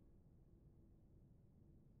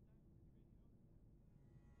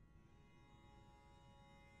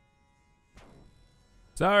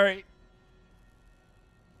 Sorry.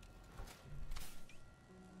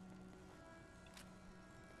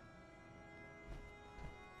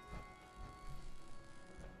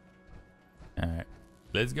 All right.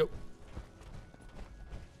 Let's go.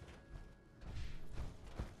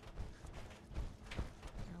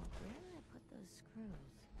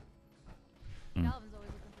 Calvin's always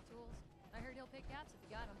looking for tools. I heard he'll pick gaps if you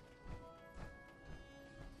got them.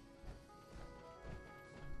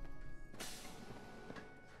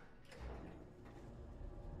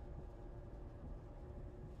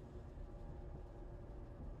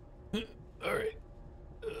 All right.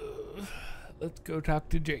 Let's go talk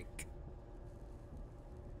to Jake.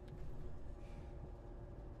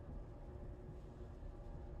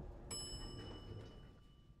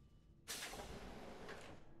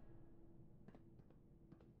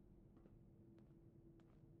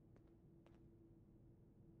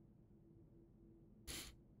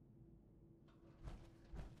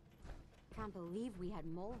 Can't believe we had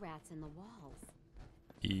mole rats in the walls.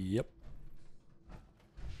 Yep.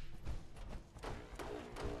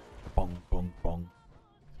 Bong, bong, bong.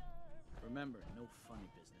 Remember, no funny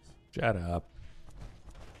business. Shut up.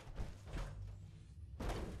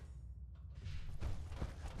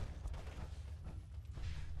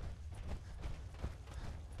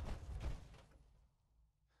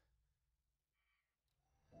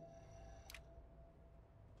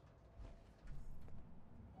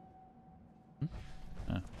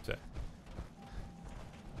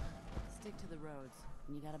 stick to the roads,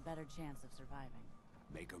 and you got a better chance of surviving.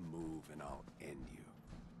 Make a move and I'll end you,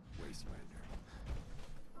 Wastelander.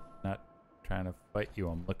 Not trying to fight you.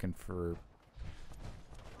 I'm looking for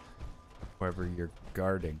whoever you're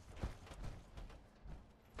guarding.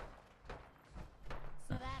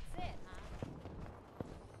 So that's it,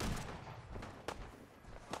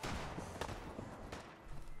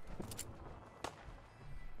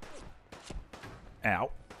 huh?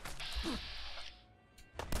 Ow.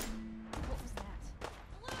 What was that?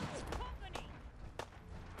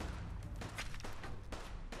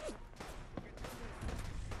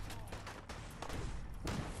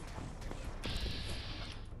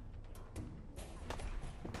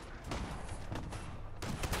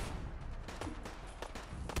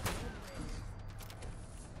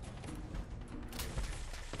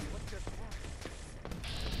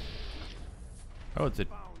 Oh, it's the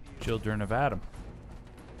Children of Adam.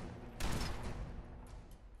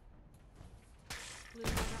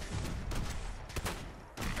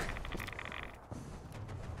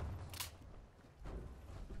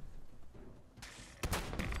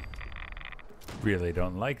 Really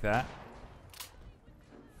don't like that.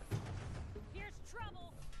 Here's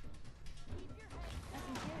trouble. Keep your head. I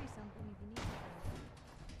can carry something if you need it.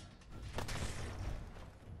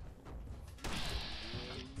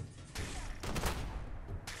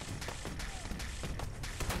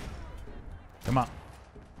 Come on.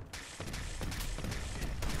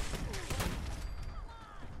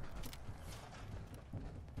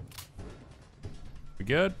 We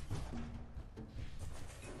good?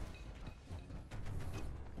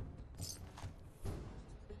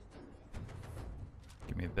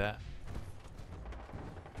 Give me that.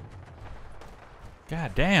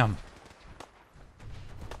 God damn.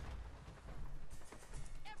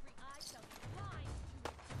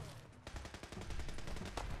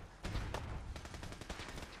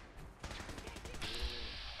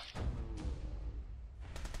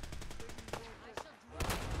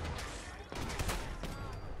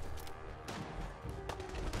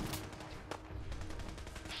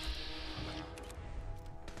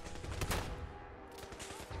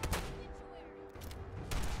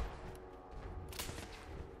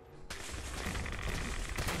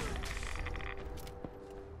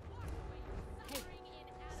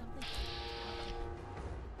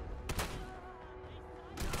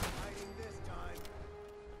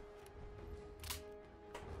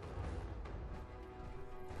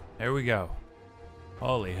 There we go.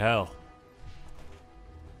 Holy hell.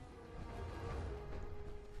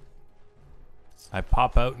 I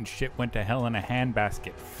pop out and shit went to hell in a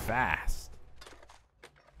handbasket fast.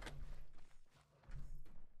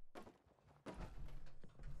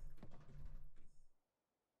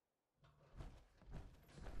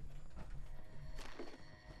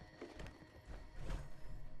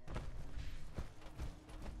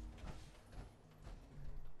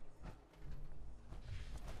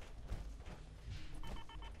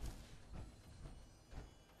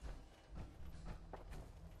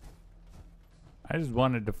 I just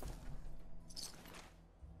wanted to...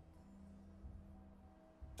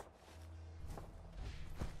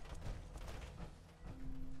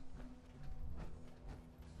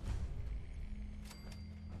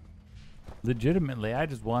 Legitimately, I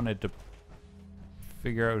just wanted to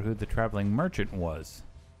figure out who the traveling merchant was.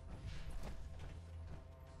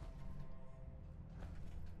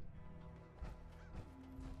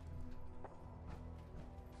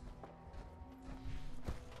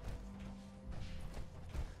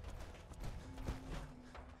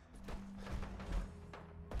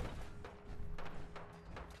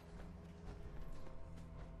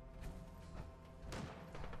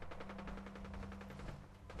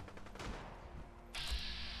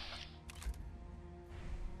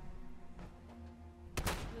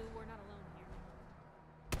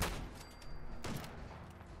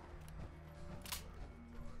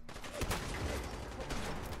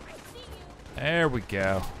 There we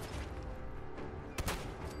go.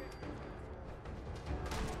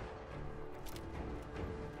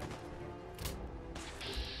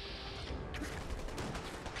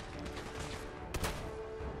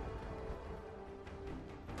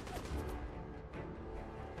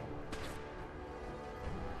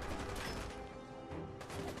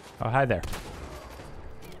 Oh, hi there.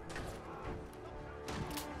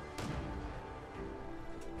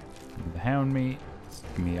 Give me the hound meat.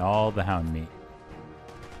 Give me all the hound meat.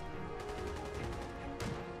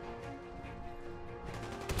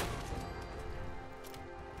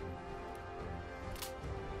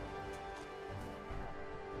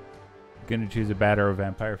 Gonna choose a bat or a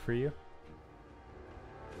vampire for you?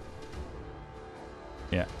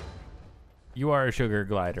 Yeah. You are a sugar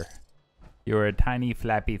glider. You're a tiny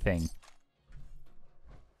flappy thing.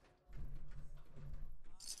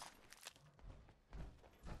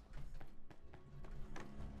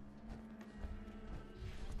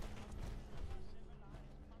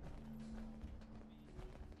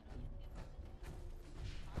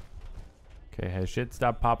 Okay, has shit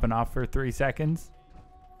stopped popping off for 3 seconds?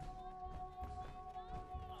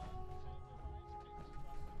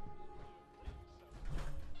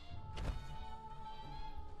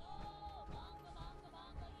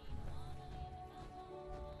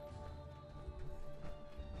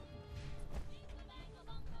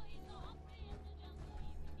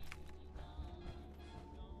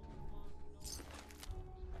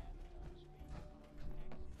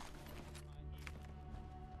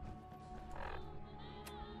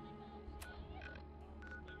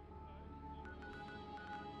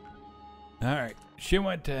 Alright, she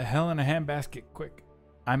went to hell in a handbasket quick.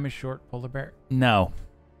 I'm a short polar bear. No,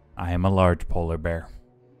 I am a large polar bear.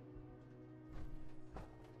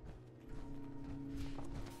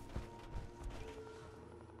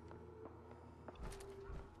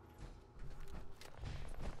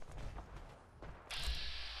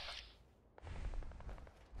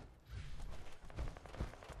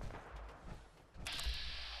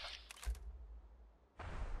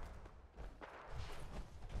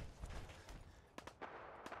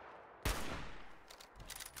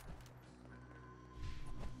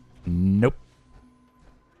 Nope.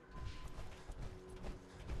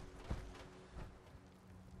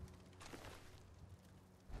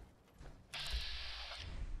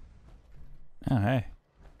 Oh, hey.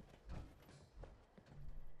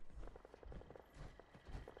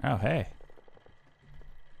 Oh, hey.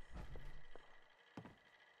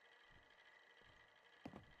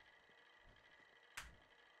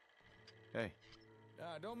 Hey.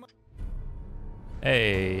 Don't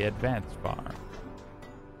Hey, advanced farm.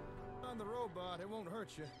 on the robot, it won't hurt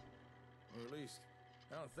you. Or at least,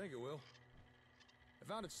 I don't think it will. I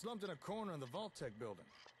found it slumped in a corner in the Vault-Tec building.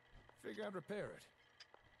 Figure I'd repair it.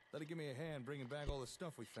 Let it give me a hand bringing back all the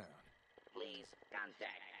stuff we found. Please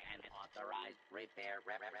contact an authorized repair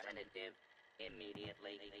representative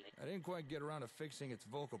immediately. I didn't quite get around to fixing its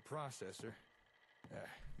vocal processor.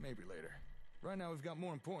 Maybe later. Right now we've got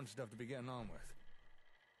more important stuff to be getting on with.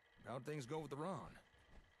 How'd things go with the Ron?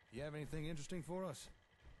 You have anything interesting for us?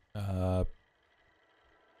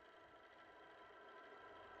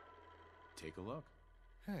 Take a look.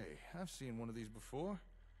 Hey, I've seen one of these before.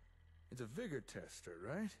 It's a vigor tester,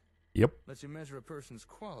 right? Yep. Lets you measure a person's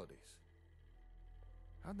qualities.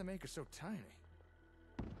 How'd they make it so tiny?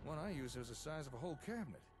 One I used was the size of a whole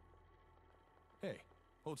cabinet. Hey,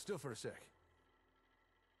 hold still for a sec.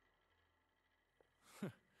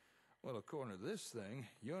 Well, according to this thing,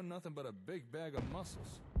 you're nothing but a big bag of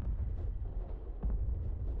muscles.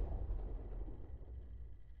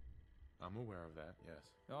 I'm aware of that, yes.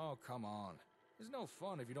 Oh, come on. There's no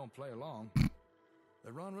fun if you don't play along.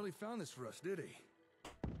 The Ron really found this for us, did he?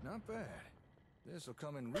 Not bad. This'll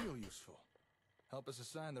come in real useful. Help us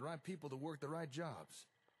assign the right people to work the right jobs.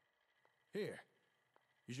 Here,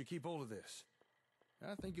 you should keep hold of this.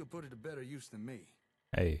 I think you'll put it to better use than me.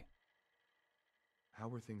 Hey. How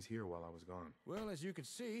were things here while I was gone? Well, as you can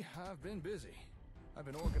see, I've been busy. I've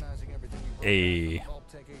been organizing everything you Hey. from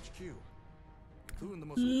Vault-Tec HQ, including the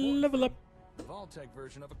most important Level up. the Vault-Tec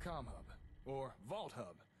version of a comm hub, or Vault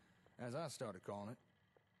Hub, as I started calling it.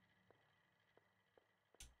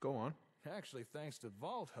 Go on. Actually, thanks to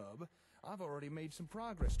Vault Hub, I've already made some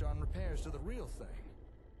progress starting repairs to the real thing.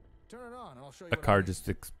 Turn it on, and I'll show you The what I car mean. just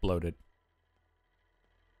exploded.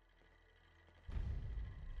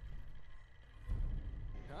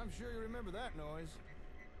 I'm sure you remember that noise.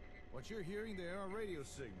 What you're hearing there are radio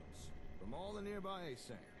signals from all the nearby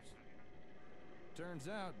ASAMs. Turns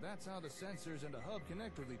out that's how the sensors and the hub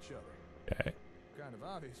connect with each other. Okay. Kind of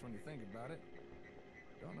obvious when you think about it.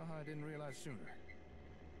 Don't know how I didn't realize sooner.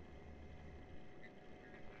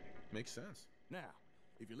 Makes sense. Now,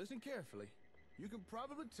 if you listen carefully, you can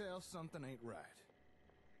probably tell something ain't right.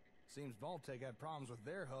 Seems Vault-Tec had problems with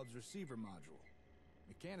their hub's receiver module.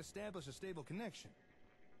 It can't establish a stable connection.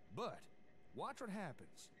 But, watch what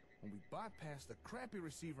happens when we bypass the crappy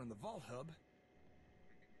receiver in the Vault Hub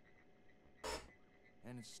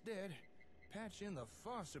and instead patch in the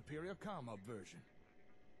far superior comm hub version.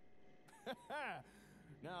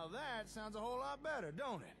 Now that sounds a whole lot better,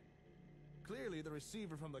 don't it? Clearly the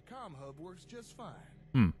receiver from the comm hub works just fine.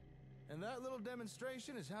 And that little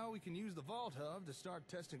demonstration is how we can use the Vault Hub to start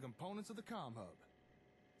testing components of the comm hub.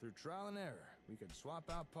 Through trial and error, we can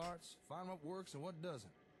swap out parts, find what works and what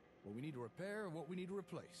doesn't, what we need to repair and what we need to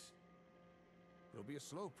replace. It'll be a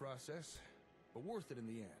slow process, but worth it in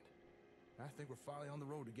the end. I think we're finally on the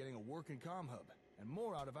road to getting a working comm hub and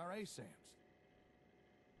more out of our ASAMs.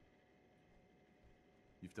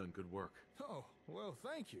 You've done good work. Oh, well,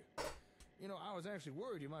 thank you. You know, I was actually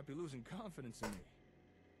worried you might be losing confidence in me.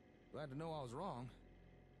 Glad to know I was wrong.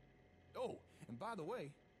 Oh, and by the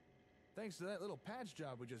way, thanks to that little patch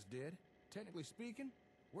job we just did, technically speaking,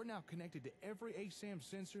 we're now connected to every ASAM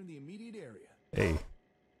sensor in the immediate area. Hey.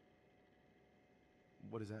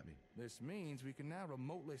 What does that mean? This means we can now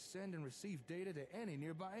remotely send and receive data to any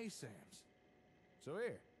nearby ASAMs. So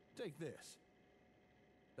here, take this.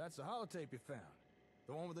 That's the holotape you found.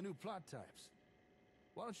 The one with the new plot types.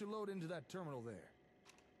 Why don't you load into that terminal there?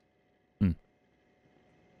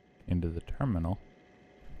 Into the terminal.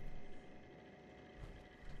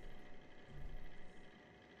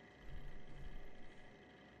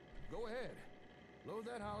 Go ahead. Load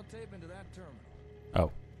that holotape into that terminal.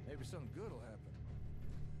 Oh. Maybe something good will happen.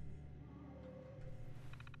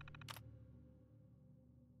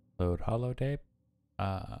 Load holotape.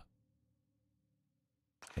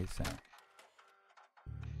 ASAM.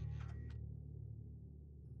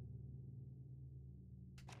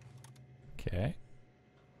 Okay.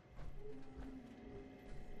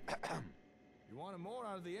 You wanted more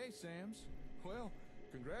out of the ASAMs? Well,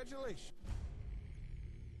 congratulations.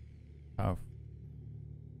 Oh.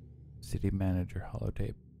 City manager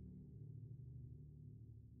holotape.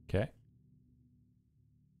 Okay.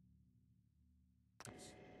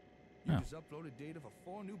 You just uploaded data for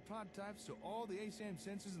 4 new plot types to all the ASAM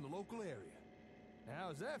sensors in the local area. Now,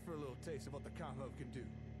 how's that for a little taste of what the comm hub can do?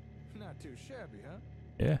 Not too shabby, huh?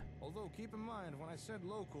 Yeah. Although, keep in mind, when I said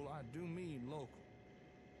local, I do mean local.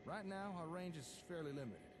 Right now, our range is fairly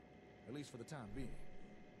limited. At least for the time being.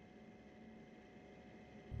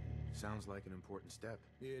 Sounds like an important step.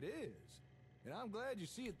 It is. And I'm glad you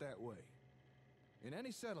see it that way. In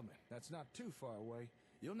any settlement that's not too far away,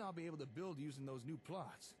 you'll now be able to build using those new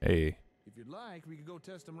plots. Hey. If you'd like, we could go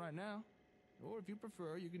test them right now. Or if you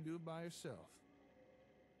prefer, you can do it by yourself.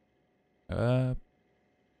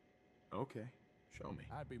 Okay. Show me.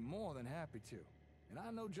 I'd be more than happy to. And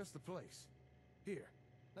I know just the place. Here,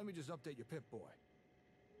 let me just update your Pip-Boy.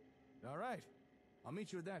 All right. I'll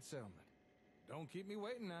meet you at that settlement. Don't keep me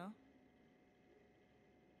waiting now.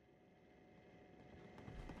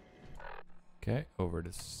 Okay, over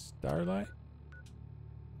to Starlight.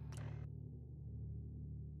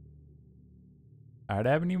 Alright,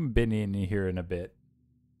 I haven't even been in here in a bit.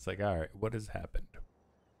 It's like, alright, what has happened?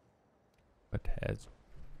 What has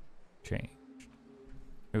changed?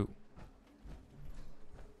 Ooh.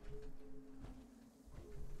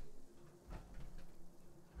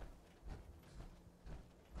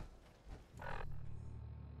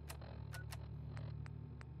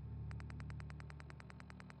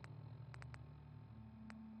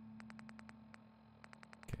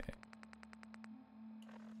 Okay.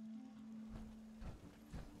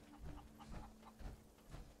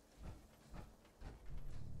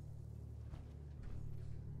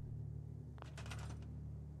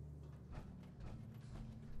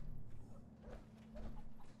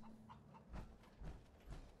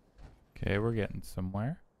 Okay, we're getting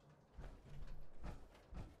somewhere.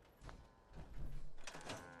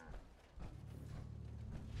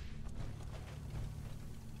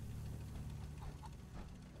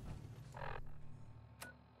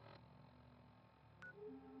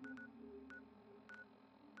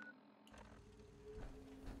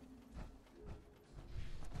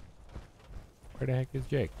 Where the heck is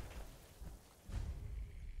Jake?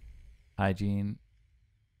 Hygiene.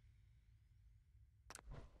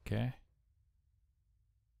 Okay.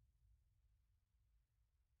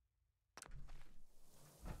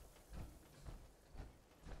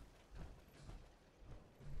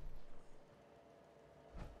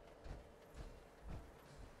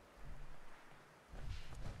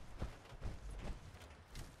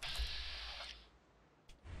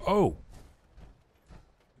 Oh.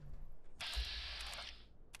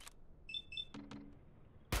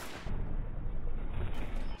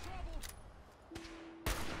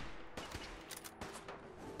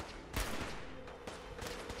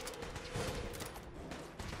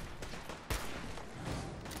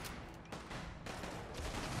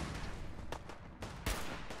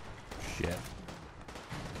 Shit.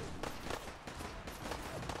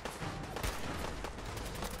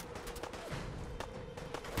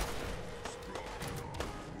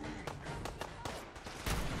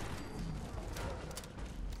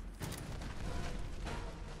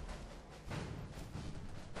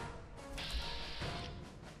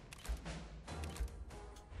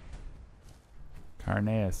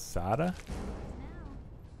 Carne asada?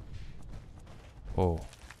 Oh.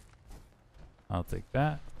 I'll take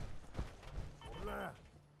that.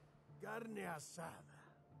 Carne asada.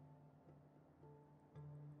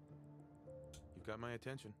 You've got my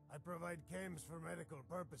attention. I provide chems for medical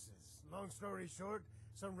purposes. Long story short,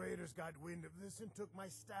 some raiders got wind of this and took my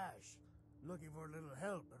stash. Looking for a little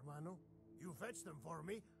help, hermano. You fetch them for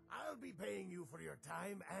me. I'll be paying you for your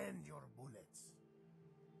time and your bullets.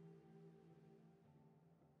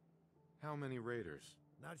 How many raiders?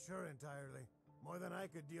 Not sure entirely. More than I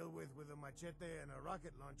could deal with a machete and a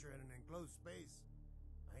rocket launcher in an enclosed space.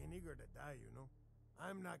 I ain't eager to die, you know.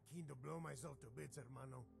 I'm not keen to blow myself to bits,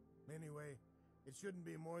 hermano. Anyway, it shouldn't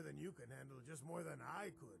be more than you can handle, just more than I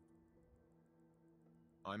could.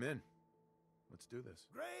 I'm in. Let's do this.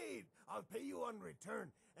 Great! I'll pay you on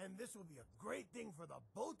return, and this will be a great thing for the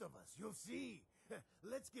both of us, you'll see.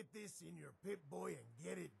 Let's get this in your Pip-Boy and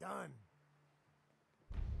get it done.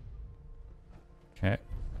 Okay.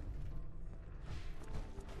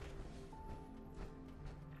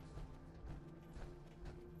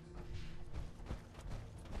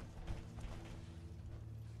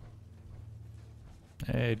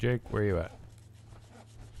 Hey Jake, where you at?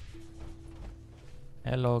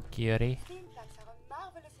 Hello, Curie. Steam plaques are a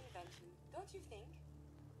marvelous invention, don't you think?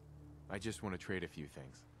 I just want to trade a few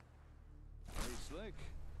things. Hey, Slick.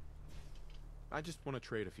 I just want to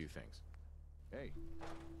trade a few things. Hey.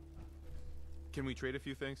 Can we trade a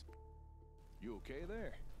few things? You okay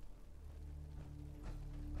there?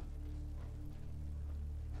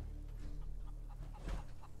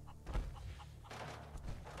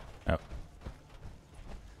 Oh.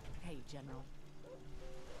 Hey, General.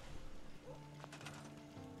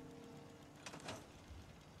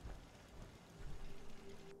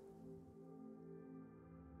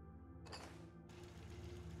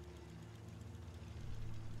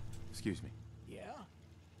 Excuse me. Yeah?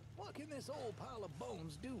 What can this old pile of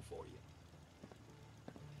bones do for you?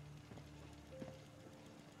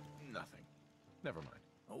 Nothing. Never mind.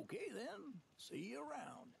 Okay then. See you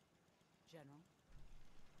around. General.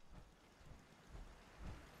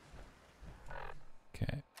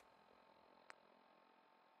 Okay.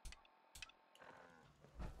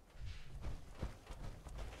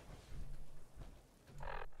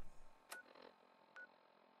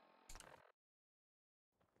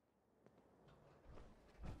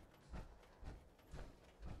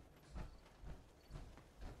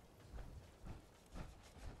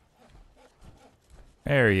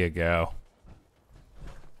 There you go.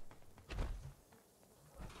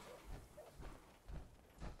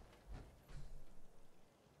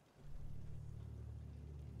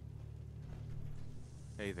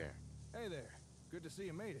 Hey there. Hey there. Good to see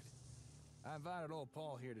you made it. I invited old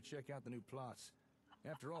Paul here to check out the new plots.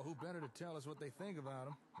 After all, who better to tell us what they think about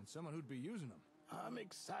them than someone who'd be using them? I'm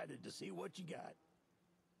excited to see what you got.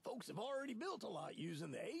 Folks have already built a lot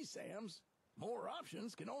using the ASAMs. More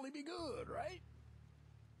options can only be good, right?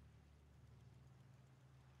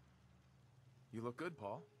 You look good,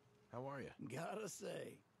 Paul. How are you? Gotta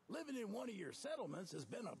say, living in one of your settlements has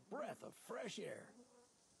been a breath of fresh air.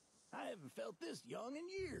 I haven't felt this young in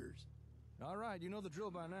years. All right, you know the drill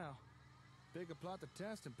by now. Pick a plot to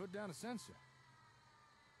test and put down a sensor.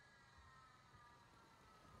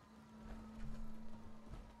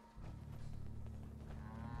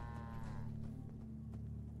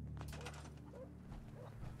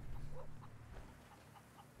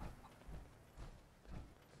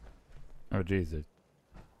 Oh, Jesus.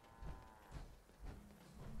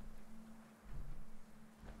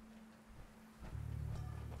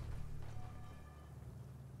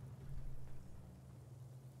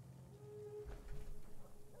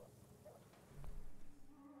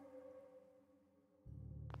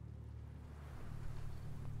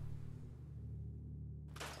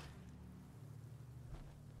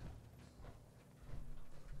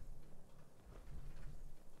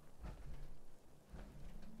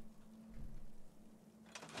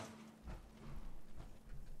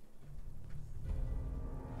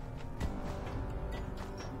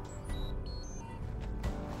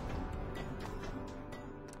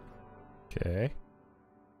 Okay.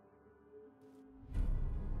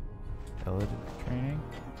 Skeleton training.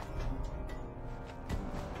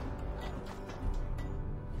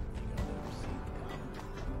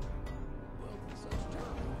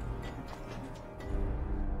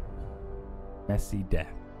 Messy death.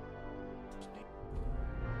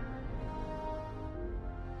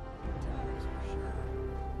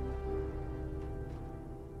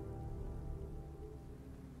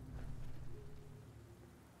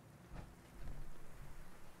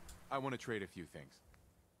 I want to trade a few things.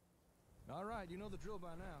 All right, you know the drill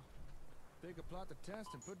by now. Pick a plot to test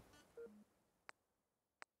and put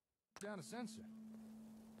down a sensor.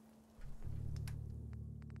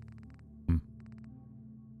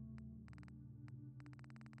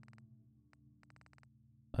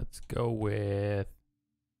 Let's go with...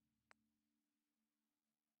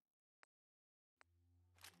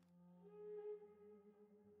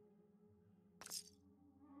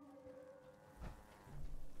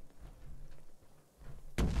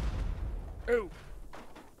 Oh.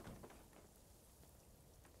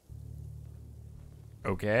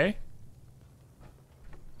 Okay.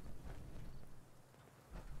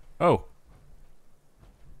 Oh.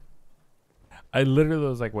 I literally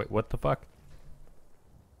was like, wait, what the fuck?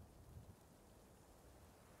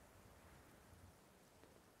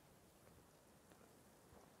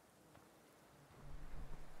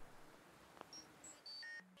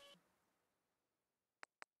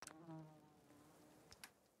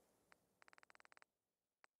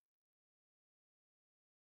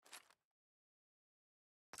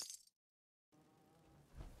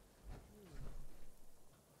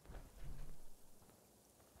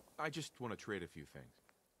 I just want to trade a few things.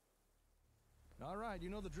 All right,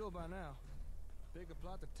 you know the drill by now. Pick a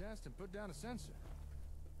plot to test and put down a sensor.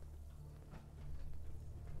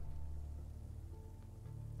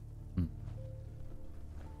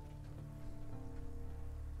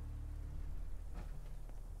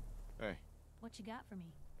 Hey. What you got for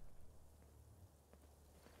me?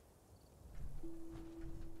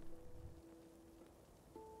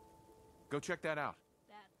 Go check that out.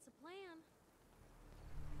 That's a plan.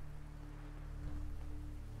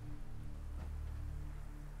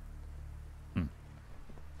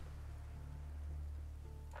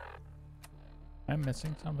 I'm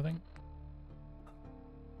missing something.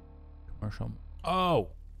 Commercial. Oh!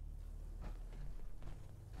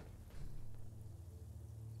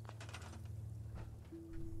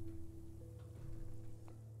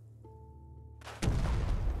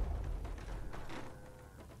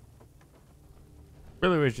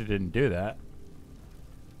 Really wish you didn't do that.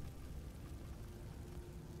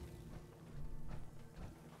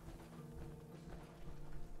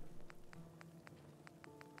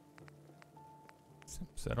 Some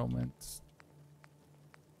settlements.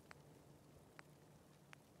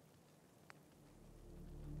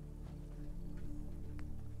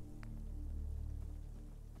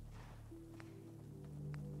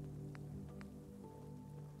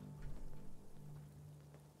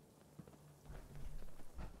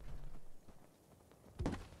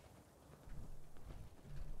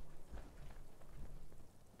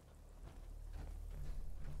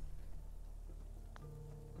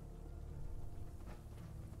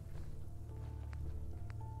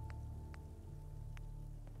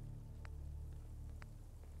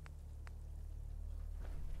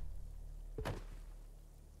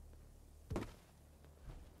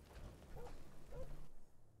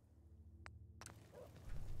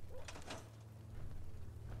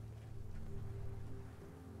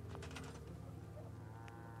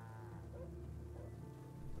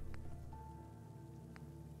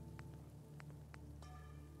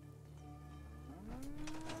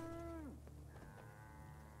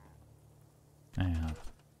 I have.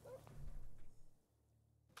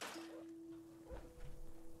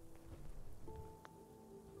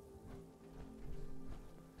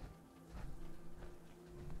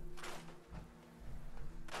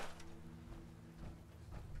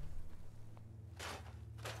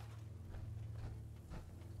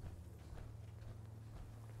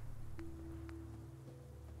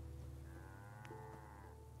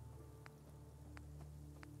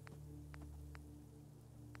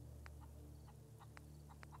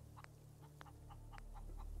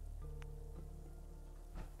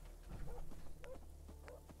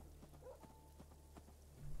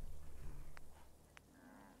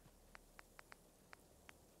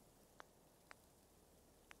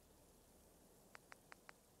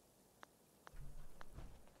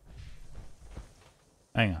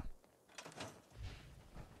 Hang on.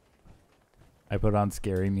 I put on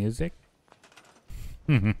scary music.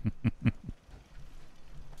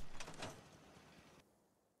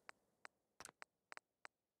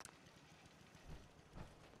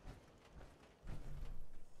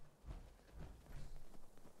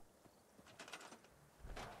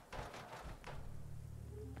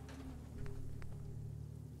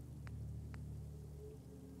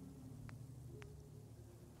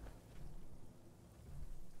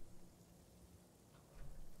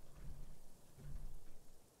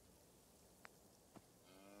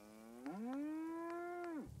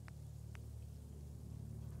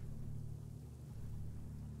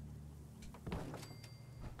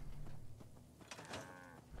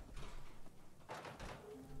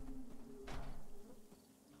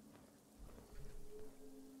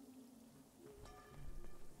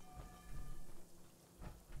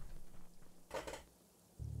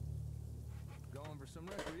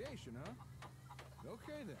 vacation, huh?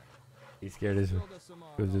 Okay then. He's scared as Build us some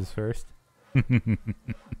goes his first. From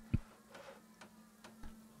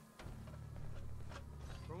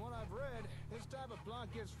what I've read, this type of plot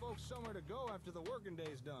gives folks somewhere to go after the working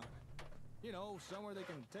day's done. You know, somewhere they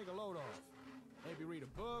can take a load off. Maybe read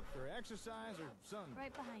a book or exercise or something.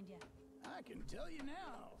 Right behind you. I can tell you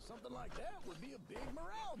now, something like that would be a big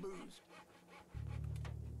morale boost.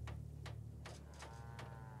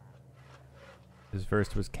 His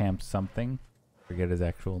first was Camp something. Forget his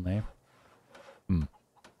actual name.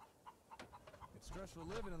 It's stressful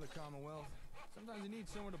living in the Commonwealth. Sometimes you need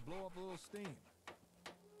somewhere to blow up a little steam.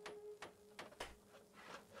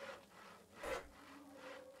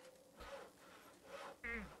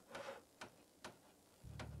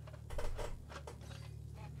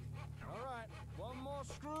 All right, one more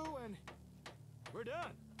screw and we're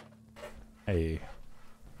done. Hey.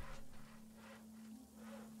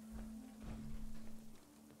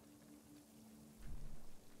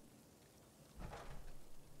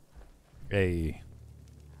 Hey.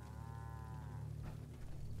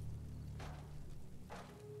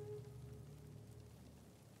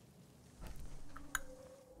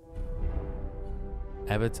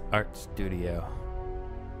 Abbott's Art Studio.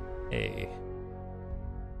 Hey.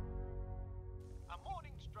 A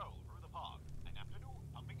morning stroll through the park, an afternoon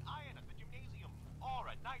pumping iron at the gymnasium, or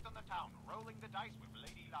a night on the town rolling the dice with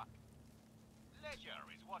Lady Luck. Leisure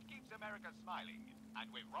is what keeps America smiling,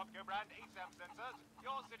 and with Robco brand ASAM sensors,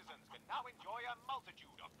 your citizens can now enjoy a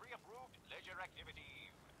multitude of pre-approved leisure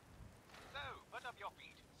activities. So, put up your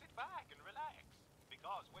feet, sit back and relax,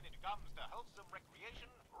 because when it comes to wholesome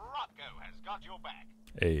recreation, Robco has got your back.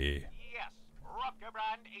 Hey. Yes, Robco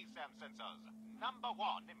brand ASAM sensors.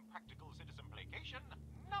 #1 in practical citizen placation,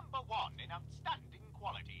 #1 in outstanding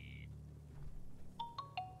quality.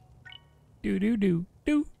 Do do do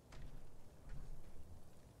do.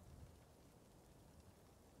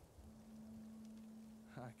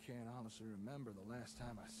 I can't honestly remember the last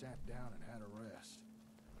time I sat down and had a rest.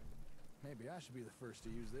 Maybe I should be the first to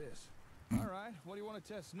use this. All right, what do you want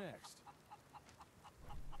to test next?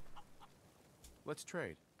 Let's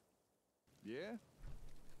trade. Yeah?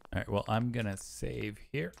 Alright, well, I'm gonna save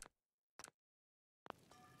here.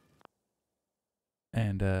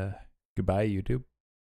 And, goodbye, YouTube.